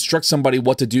try to instruct somebody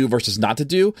what to do versus not to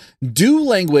do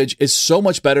language is so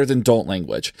much better than don't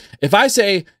language. If I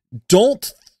say,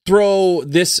 don't throw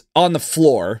this on the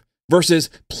floor versus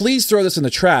please throw this in the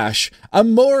trash,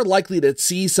 I'm more likely to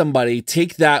see somebody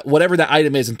take that, whatever that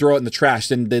item is, and throw it in the trash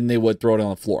than they would throw it on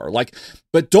the floor.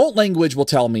 But don't language will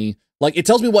tell me, it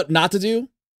tells me what not to do.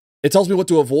 It tells me what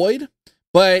to avoid,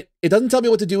 but it doesn't tell me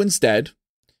what to do instead.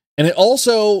 And it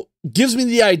also gives me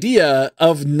the idea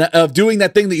of doing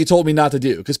that thing that you told me not to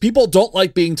do, because people don't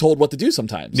like being told what to do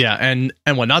sometimes. Yeah, and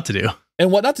what not to do.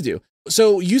 And what not to do.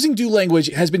 So using do language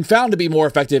has been found to be more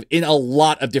effective in a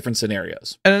lot of different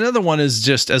scenarios. And another one is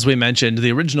just, as we mentioned,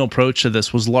 the original approach to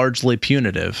this was largely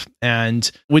punitive. And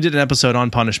we did an episode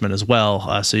on punishment as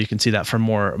well, so you can see that for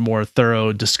more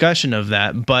thorough discussion of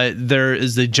that. But there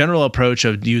is the general approach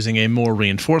of using a more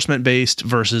reinforcement-based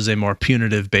versus a more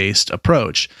punitive-based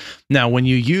approach. Now, when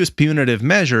you use punitive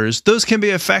measures, those can be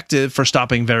effective for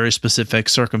stopping very specific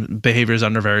behaviors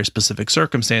under very specific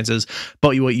circumstances.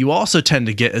 But what you also tend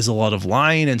to get is a lot of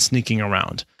lying and sneaking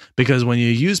around, because when you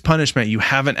use punishment, you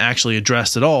haven't actually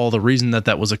addressed at all the reason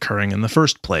that was occurring in the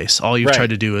first place. All you've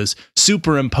tried to do is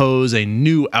superimpose a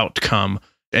new outcome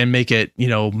and make it,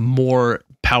 more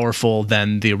powerful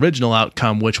than the original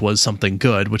outcome, which was something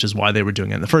good, which is why they were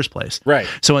doing it in the first place. Right.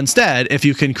 So instead, if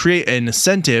you can create an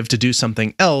incentive to do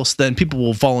something else, then people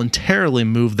will voluntarily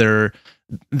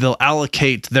they'll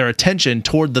allocate their attention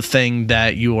toward the thing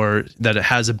that it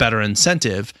has a better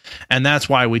incentive. And that's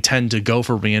why we tend to go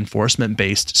for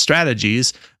reinforcement-based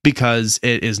strategies, because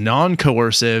it is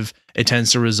non-coercive. It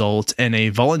tends to result in a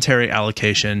voluntary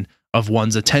allocation of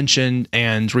one's attention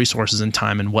and resources and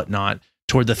time and whatnot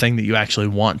toward the thing that you actually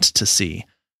want to see.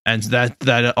 And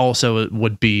that also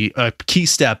would be a key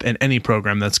step in any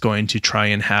program that's going to try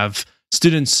and have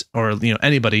students or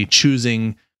anybody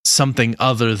choosing something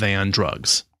other than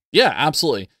drugs. Yeah,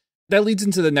 absolutely. That leads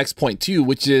into the next point too,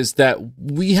 which is that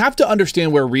we have to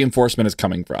understand where reinforcement is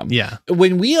coming from. Yeah.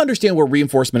 When we understand where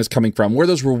reinforcement is coming from, where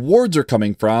those rewards are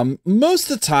coming from, most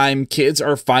of the time kids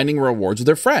are finding rewards with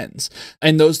their friends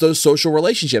and those social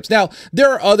relationships. Now,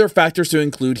 there are other factors to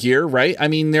include here, right? I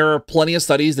mean, there are plenty of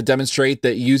studies that demonstrate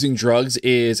that using drugs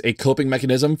is a coping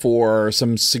mechanism for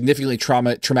some significantly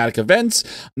traumatic events.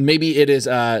 Maybe it is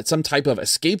some type of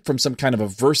escape from some kind of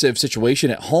aversive situation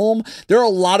at home. There are a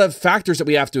lot of factors that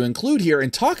we have to include here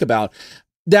and talk about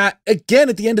that. Again,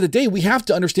 at the end of the day, we have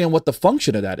to understand what the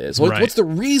function of that is. What's the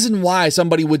reason why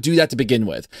somebody would do that to begin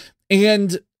with?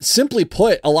 And simply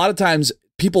put, a lot of times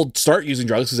people start using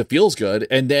drugs because it feels good,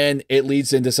 and then it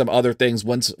leads into some other things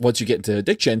once you get into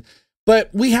addiction. But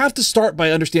we have to start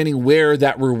by understanding where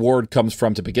that reward comes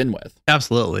from to begin with.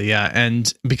 Absolutely, yeah.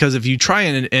 And because if you try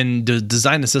and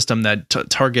design a system that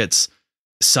targets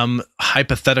some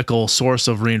hypothetical source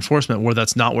of reinforcement where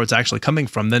that's not where it's actually coming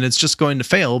from, then it's just going to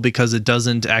fail because it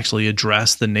doesn't actually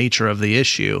address the nature of the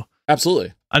issue.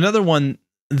 Absolutely. Another one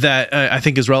that I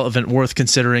think is relevant, worth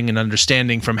considering and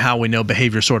understanding from how we know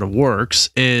behavior sort of works,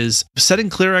 is setting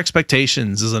clear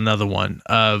expectations is another one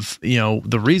of,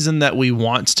 the reason that we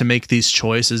want to make these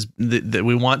choices, that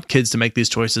we want kids to make these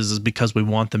choices is because we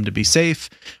want them to be safe.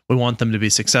 We want them to be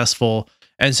successful.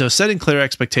 And so setting clear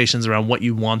expectations around what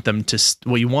you want them to,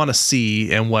 what you want to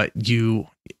see and what you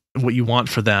want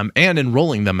for them, and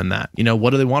enrolling them in that.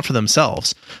 What do they want for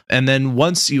themselves? And then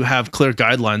once you have clear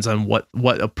guidelines on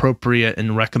what appropriate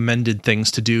and recommended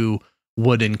things to do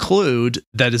would include,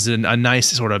 that is a nice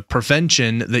sort of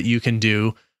prevention that you can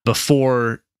do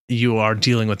before you are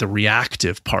dealing with the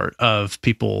reactive part of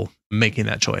people making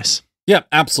that choice. Yeah,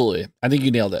 absolutely. I think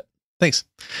you nailed it. Thanks.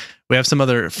 We have some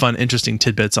other fun, interesting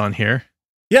tidbits on here.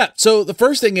 Yeah. So the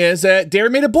first thing is that D.A.R.E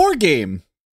made a board game.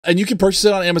 And you can purchase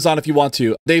it on Amazon if you want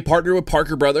to. They partner with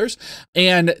Parker Brothers.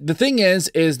 And the thing is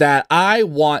that I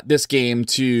want this game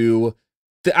to...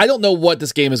 I don't know what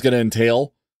this game is going to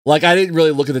entail. Like, I didn't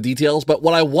really look at the details, but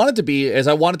what I want it to be is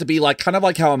I want it to be like kind of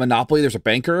like how in Monopoly there's a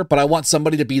banker, but I want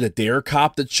somebody to be the D.A.R.E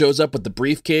cop that shows up with the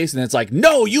briefcase and it's like,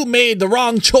 no, you made the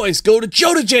wrong choice. Go to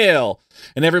jail.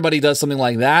 And everybody does something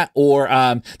like that. Or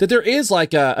that there is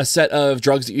like a set of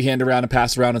drugs that you hand around and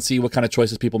pass around and see what kind of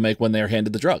choices people make when they're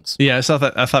handed the drugs. Yeah, I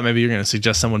thought maybe you're going to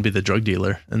suggest someone be the drug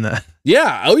dealer in that.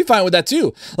 Yeah, I'll be fine with that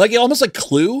too. Like almost like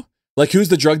Clue, like who's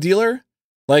the drug dealer?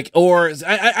 Like, or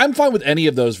I'm fine with any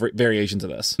of those variations of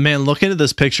this. Man, looking at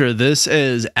this picture, this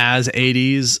is as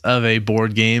 80s of a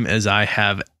board game as I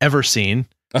have ever seen.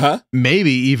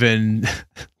 Maybe even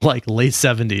like late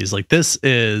 70s. Like this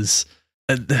is...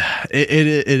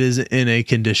 It is in a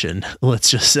condition, let's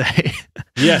just say.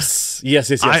 Yes.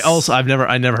 I've never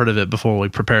heard of it before we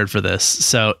prepared for this,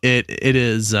 so it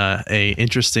is a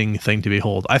interesting thing to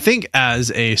behold. I think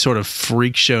as a sort of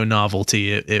freak show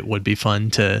novelty, it would be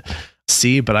fun to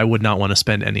see, but I would not want to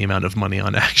spend any amount of money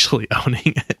on actually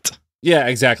owning it. Yeah,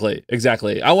 exactly.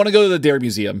 I want to go to the D.A.R.E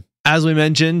museum. As we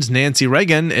mentioned, Nancy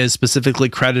Reagan is specifically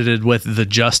credited with the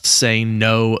Just Say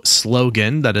No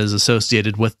slogan that is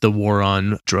associated with the war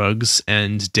on drugs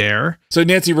and D.A.R.E. So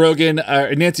Nancy Reagan,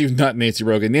 Nancy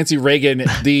Reagan,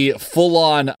 the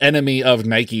full-on enemy of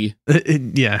Nike.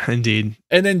 Yeah, indeed.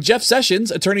 And then Jeff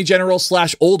Sessions, Attorney General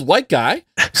 / old white guy,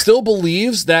 still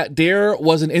believes that D.A.R.E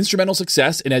was an instrumental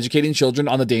success in educating children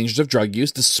on the dangers of drug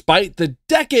use, despite the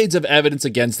decades of evidence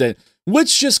against it.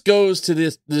 Which just goes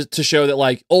to show that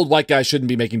like old white guys shouldn't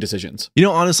be making decisions.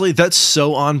 Honestly, that's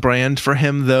so on brand for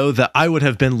him, though, that I would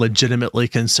have been legitimately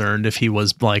concerned if he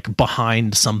was like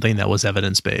behind something that was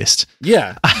evidence based.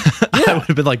 Yeah. I would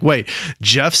have been like, wait,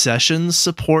 Jeff Sessions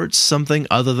supports something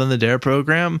other than the D.A.R.E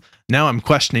program? Now I'm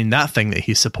questioning that thing that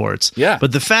he supports. Yeah.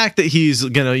 But the fact that he's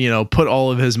going to, put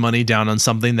all of his money down on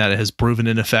something that has proven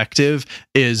ineffective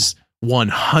is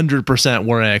 100%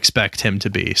 where I expect him to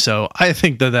be. So I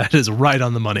think that is right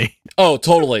on the money. Oh,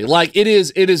 totally. Like it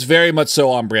is very much so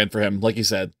on brand for him, like you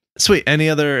said. Sweet.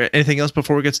 Anything else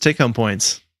before we get to take home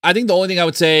points? I think the only thing I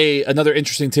would say, another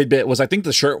interesting tidbit, was I think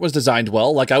the shirt was designed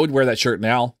well. Like I would wear that shirt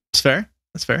now. That's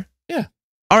fair. Yeah.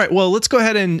 All right. Well, let's go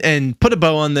ahead and put a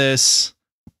bow on this,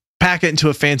 pack it into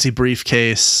a fancy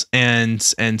briefcase and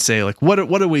say like, what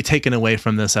are we taking away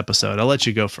from this episode? I'll let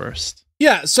you go first.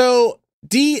 Yeah. So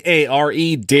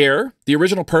D.A.R.E, D.A.R.E, the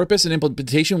original purpose and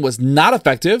implementation was not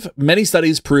effective. Many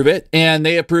studies prove it, and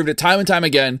they have proved it time and time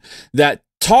again that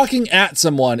talking at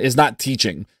someone is not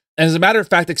teaching. And as a matter of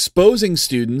fact, exposing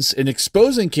students and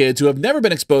exposing kids who have never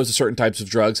been exposed to certain types of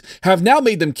drugs have now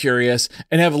made them curious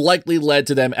and have likely led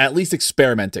to them at least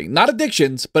experimenting. Not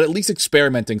addictions, but at least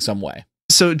experimenting some way.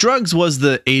 So drugs was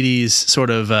the 80s sort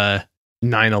of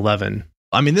 9/11.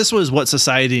 I mean, this was what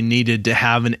society needed to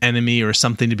have an enemy or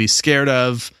something to be scared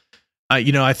of.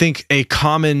 I think a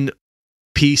common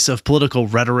piece of political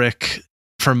rhetoric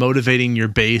for motivating your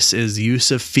base is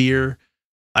use of fear.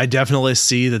 I definitely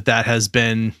see that has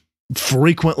been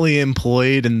frequently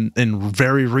employed in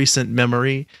very recent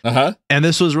memory. And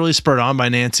this was really spurred on by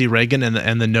Nancy Reagan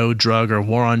and the no drug or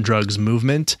war on drugs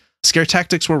movement. Scare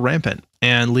tactics were rampant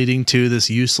and leading to this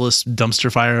useless dumpster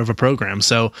fire of a program.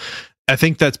 So I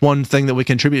think that's one thing that we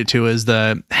contribute to is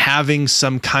the having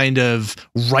some kind of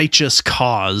righteous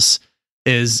cause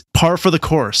is par for the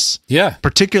course. Yeah.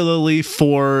 Particularly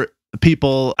for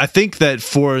people. I think that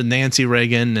for Nancy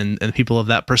Reagan and people of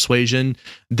that persuasion,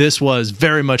 this was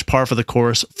very much par for the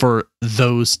course for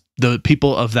the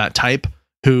people of that type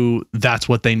who that's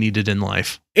what they needed in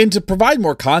life. And to provide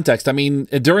more context, I mean,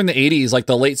 during the 80s, like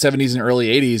the late 70s and early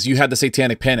 80s, you had the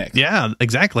Satanic Panic. Yeah,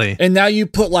 exactly. And now you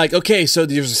put like, okay, so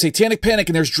there's a Satanic Panic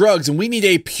and there's drugs and we need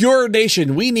a pure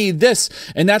nation. We need this.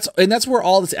 And that's where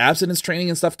all this abstinence training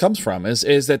and stuff comes from, is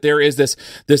that there is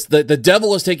the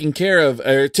devil is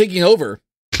taking over.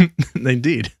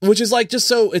 Indeed. Which is like it's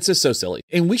just so silly.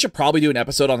 And we should probably do an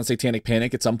episode on the Satanic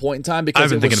Panic at some point in time,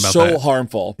 because it was so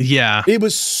harmful. Yeah. It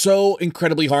was so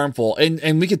incredibly harmful.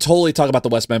 And we could totally talk about the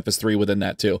West Memphis 3 within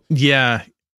that too. Yeah,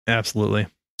 absolutely.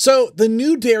 So the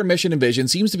new D.A.R.E. mission and vision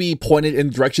seems to be pointed in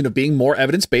the direction of being more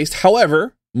evidence-based.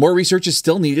 However, more research is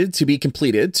still needed to be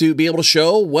completed to be able to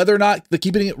show whether or not the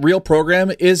Keeping It Real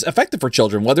program is effective for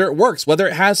children, whether it works, whether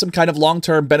it has some kind of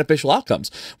long-term beneficial outcomes.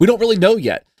 We don't really know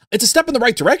yet. It's a step in the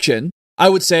right direction, I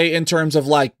would say, in terms of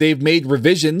like they've made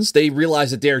revisions. They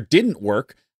realized that D.A.R.E. didn't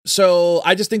work. So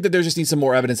I just think that there just needs some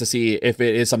more evidence to see if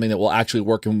it is something that will actually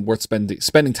work and worth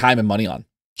spending time and money on.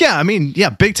 Yeah, I mean,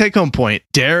 big take home point.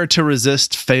 D.A.R.E. to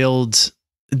resist failed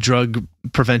drug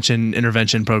prevention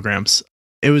intervention programs.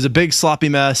 It was a big sloppy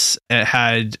mess. It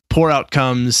had poor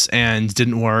outcomes and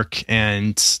didn't work,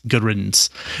 and good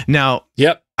riddance. Now,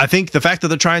 I think the fact that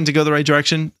they're trying to go the right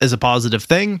direction is a positive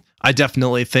thing. I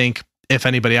definitely think if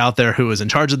anybody out there who is in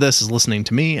charge of this is listening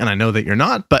to me, and I know that you're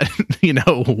not, but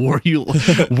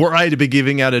were I to be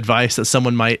giving out advice that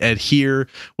someone might adhere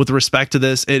with respect to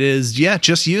this, it is,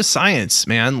 just use science,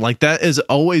 man. Like that has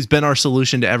always been our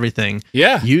solution to everything.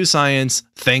 Yeah. Use science,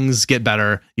 things get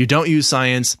better. You don't use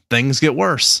science, things get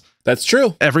worse. That's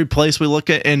true. Every place we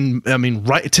look at, and I mean,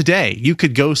 right today, you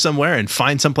could go somewhere and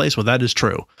find some place where that is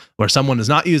true, where someone is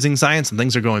not using science and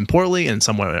things are going poorly, and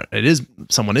somewhere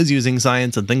someone is using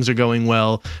science and things are going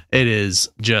well. It is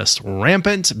just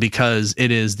rampant because it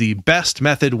is the best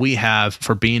method we have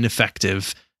for being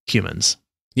effective humans.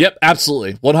 Yep,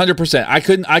 absolutely. 100%.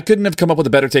 I couldn't have come up with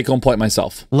a better take-home point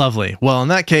myself. Lovely. Well, in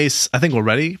that case, I think we're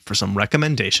ready for some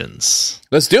recommendations.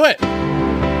 Let's do it.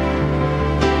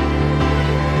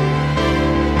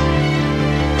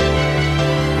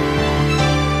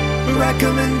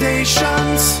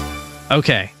 Recommendations.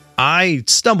 Okay, I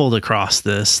stumbled across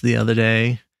this the other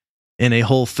day in a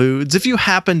Whole Foods. If you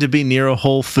happen to be near a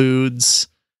Whole Foods,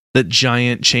 that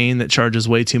giant chain that charges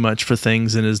way too much for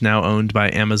things and is now owned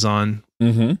by Amazon,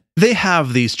 they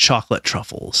have these chocolate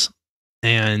truffles.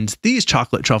 And these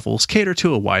chocolate truffles cater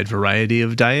to a wide variety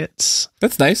of diets.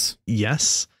 That's nice.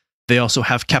 Yes. They also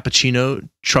have cappuccino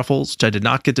truffles, which I did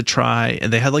not get to try.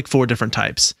 And they had like 4 different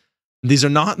types. These are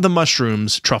not the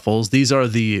mushrooms truffles. These are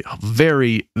the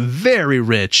very, very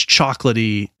rich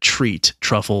chocolatey treat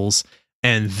truffles,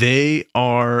 and they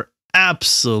are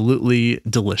absolutely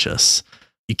delicious.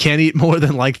 You can't eat more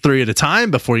than like 3 at a time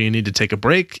before you need to take a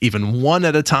break. Even 1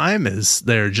 at a time, is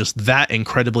they're just that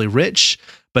incredibly rich.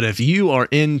 But if you are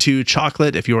into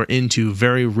chocolate, if you are into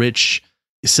very rich,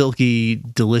 silky,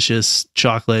 delicious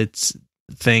chocolate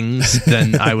things,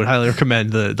 then I would highly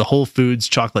recommend the Whole Foods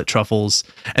chocolate truffles,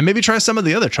 and maybe try some of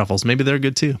the other truffles. Maybe they're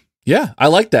good too. Yeah, I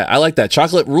like that.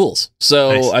 Chocolate rules.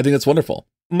 So nice. I think that's wonderful.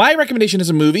 My recommendation is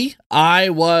a movie. I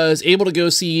was able to go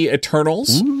see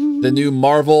Eternals, the new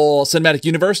Marvel Cinematic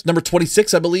Universe, number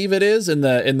 26, I believe it is in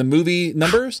the movie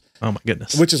numbers. Oh my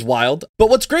goodness. Which is wild. But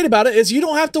what's great about it is you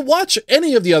don't have to watch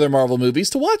any of the other Marvel movies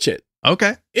to watch it.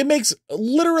 Okay. It makes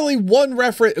literally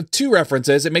 2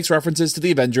 references. It makes references to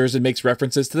the Avengers. It makes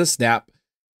references to the Snap.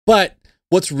 But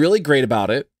what's really great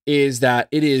about it is that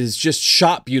it is just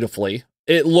shot beautifully.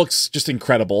 It looks just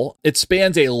incredible. It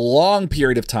spans a long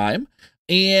period of time.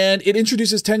 And it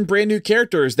introduces 10 brand new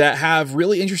characters that have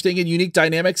really interesting and unique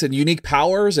dynamics and unique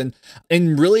powers. And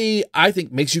really, I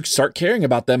think, makes you start caring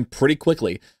about them pretty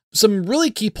quickly. Some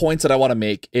really key points that I want to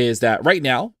make is that right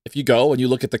now, if you go and you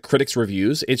look at the critics'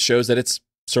 reviews, it shows that it's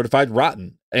certified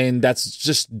rotten. And that's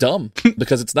just dumb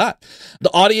because it's not.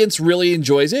 The audience really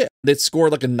enjoys it. It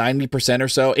scored like a 90% or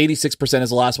so. 86% is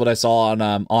the last what I saw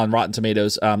on Rotten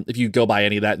Tomatoes. If you go by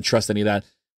any of that and trust any of that,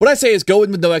 what I say is go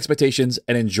in with no expectations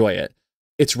and enjoy it.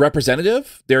 It's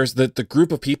representative. There's the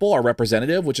group of people are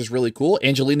representative, which is really cool.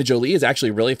 Angelina Jolie is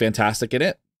actually really fantastic in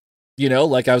it. You know,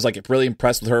 like I was like really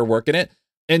impressed with her work in it.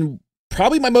 And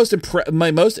probably my most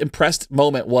impressed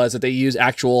moment was that they use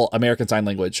actual American Sign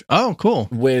Language. Oh, cool.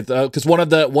 With because one of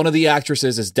the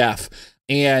actresses is deaf,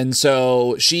 And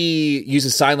so she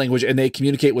uses sign language, and they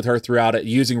communicate with her throughout it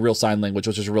using real sign language,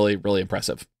 which is really, really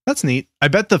impressive. That's neat. I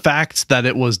bet the fact that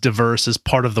it was diverse is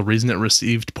part of the reason it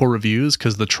received poor reviews,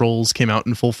 because the trolls came out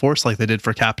in full force like they did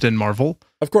for Captain Marvel.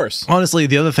 Of course. Honestly,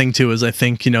 the other thing too is I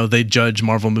think, they judge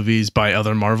Marvel movies by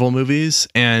other Marvel movies.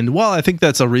 And while I think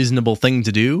that's a reasonable thing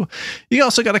to do, you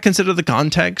also got to consider the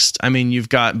context. I mean, you've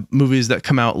got movies that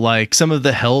come out like some of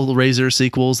the Hellraiser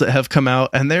sequels that have come out,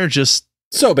 and they're just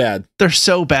so bad. They're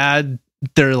so bad.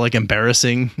 They're like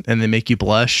embarrassing, and they make you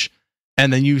blush.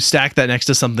 And then you stack that next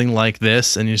to something like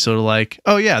this, and you're sort of like,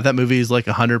 oh yeah, that movie is like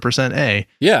 100% A.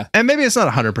 Yeah. And maybe it's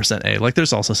not 100% A. Like,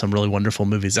 there's also some really wonderful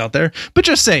movies out there. But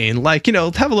just saying, like,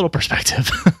 have a little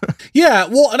perspective. Yeah,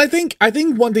 well, and I think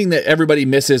one thing that everybody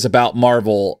misses about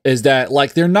Marvel is that,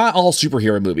 like, they're not all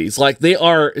superhero movies. Like, they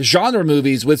are genre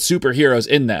movies with superheroes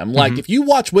in them. Like, if you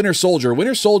watch Winter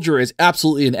Soldier is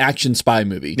absolutely an action spy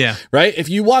movie. Yeah. Right? If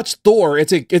you watch Thor,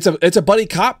 it's a buddy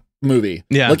cop movie.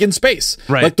 Yeah. Like in space.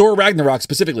 Right. Like Thor Ragnarok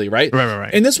specifically, right?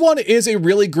 Right. And this one is a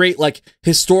really great, like,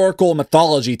 historical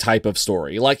mythology type of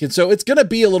story. Like, and so it's going to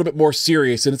be a little bit more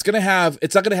serious, and it's not going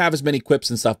to have as many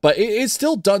quips and stuff, but it's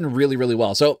still done really, really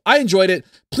well. So I enjoyed it.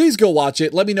 Please go watch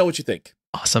it. Let me know what you think.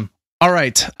 Awesome. All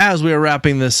right. As we are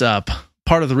wrapping this up,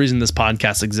 part of the reason this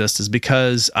podcast exists is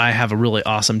because I have a really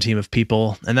awesome team of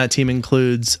people, and that team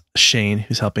includes Shane,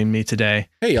 who's helping me today.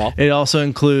 Hey, y'all. It also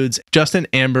includes Justin,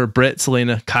 Amber, Britt,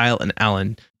 Selena, Kyle, and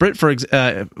Alan. Britt,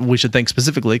 we should thank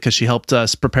specifically because she helped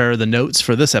us prepare the notes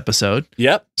for this episode.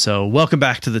 Yep. So welcome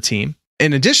back to the team.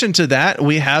 In addition to that,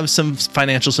 we have some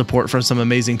financial support from some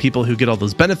amazing people who get all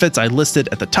those benefits I listed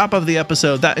at the top of the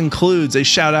episode. That includes a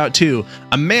shout out to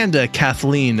Amanda,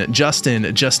 Kathleen,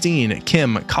 Justin, Justine,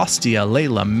 Kim, Kostia,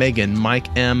 Layla, Megan,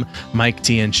 Mike M, Mike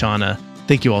T, and Shauna.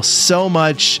 Thank you all so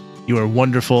much. You are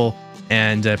wonderful,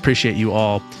 and I appreciate you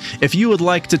all. If you would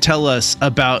like to tell us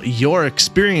about your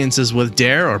experiences with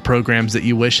D.A.R.E. or programs that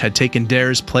you wish had taken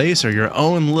D.A.R.E.'s place, or your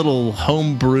own little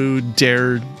homebrewed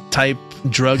D.A.R.E. type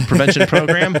drug prevention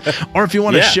program, or if you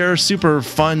want to share super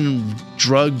fun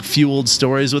drug fueled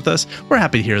stories with us, we're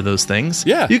happy to hear those things.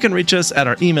 Yeah. You can reach us at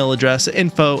our email address,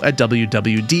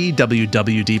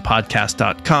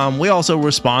 info@wwd.wwdpodcast.com. We also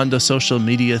respond to social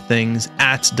media things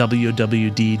at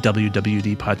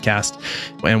wwd.wwdpodcast,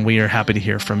 and we are happy to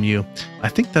hear from you. I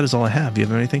think that is all I have. Do you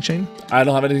have anything, Shane? I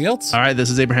don't have anything else. All right.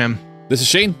 This is Abraham. This is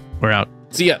Shane. We're out.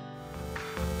 See ya.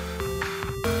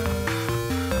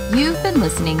 You've been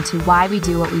listening to Why We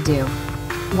Do What We Do.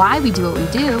 Why We Do What We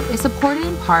Do is supported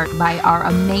in part by our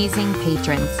amazing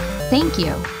patrons. Thank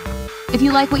you. If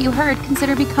you like what you heard,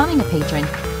 consider becoming a patron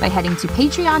by heading to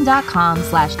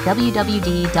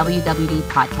patreon.com/WWDWWD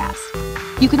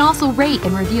podcast. You can also rate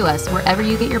and review us wherever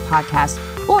you get your podcasts,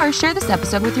 or share this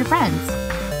episode with your friends.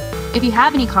 If you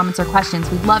have any comments or questions,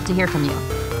 we'd love to hear from you.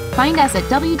 Find us at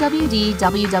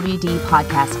WWDWWD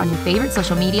podcast on your favorite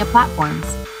social media platforms.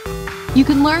 You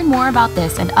can learn more about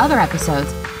this and other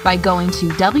episodes by going to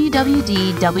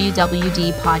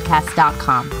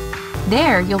www.wwdpodcast.com.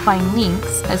 There, you'll find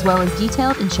links as well as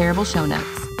detailed and shareable show notes.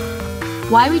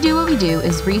 Why We Do What We Do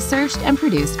is researched and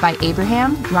produced by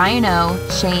Abraham, Ryan O.,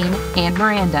 Shane, and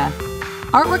Miranda.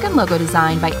 Artwork and logo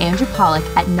design by Andrew Pollock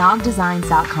at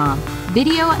nogdesigns.com.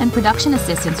 Video and production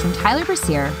assistance from Tyler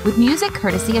Brasier, with music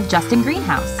courtesy of Justin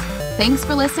Greenhouse. Thanks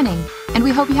for listening, and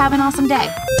we hope you have an awesome day.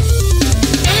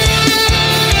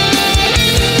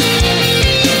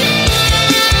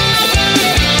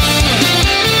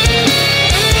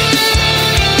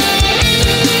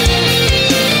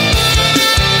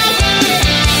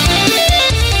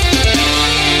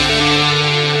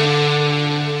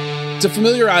 To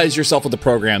familiarize yourself with the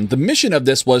program, the mission of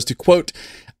this was to quote,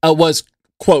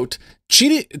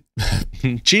 cheating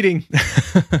students,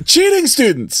 teaching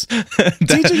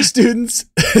students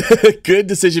good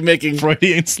decision making.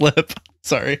 Freudian slip.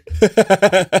 Sorry.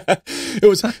 It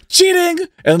was cheating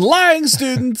and lying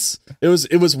students. It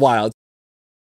was wild.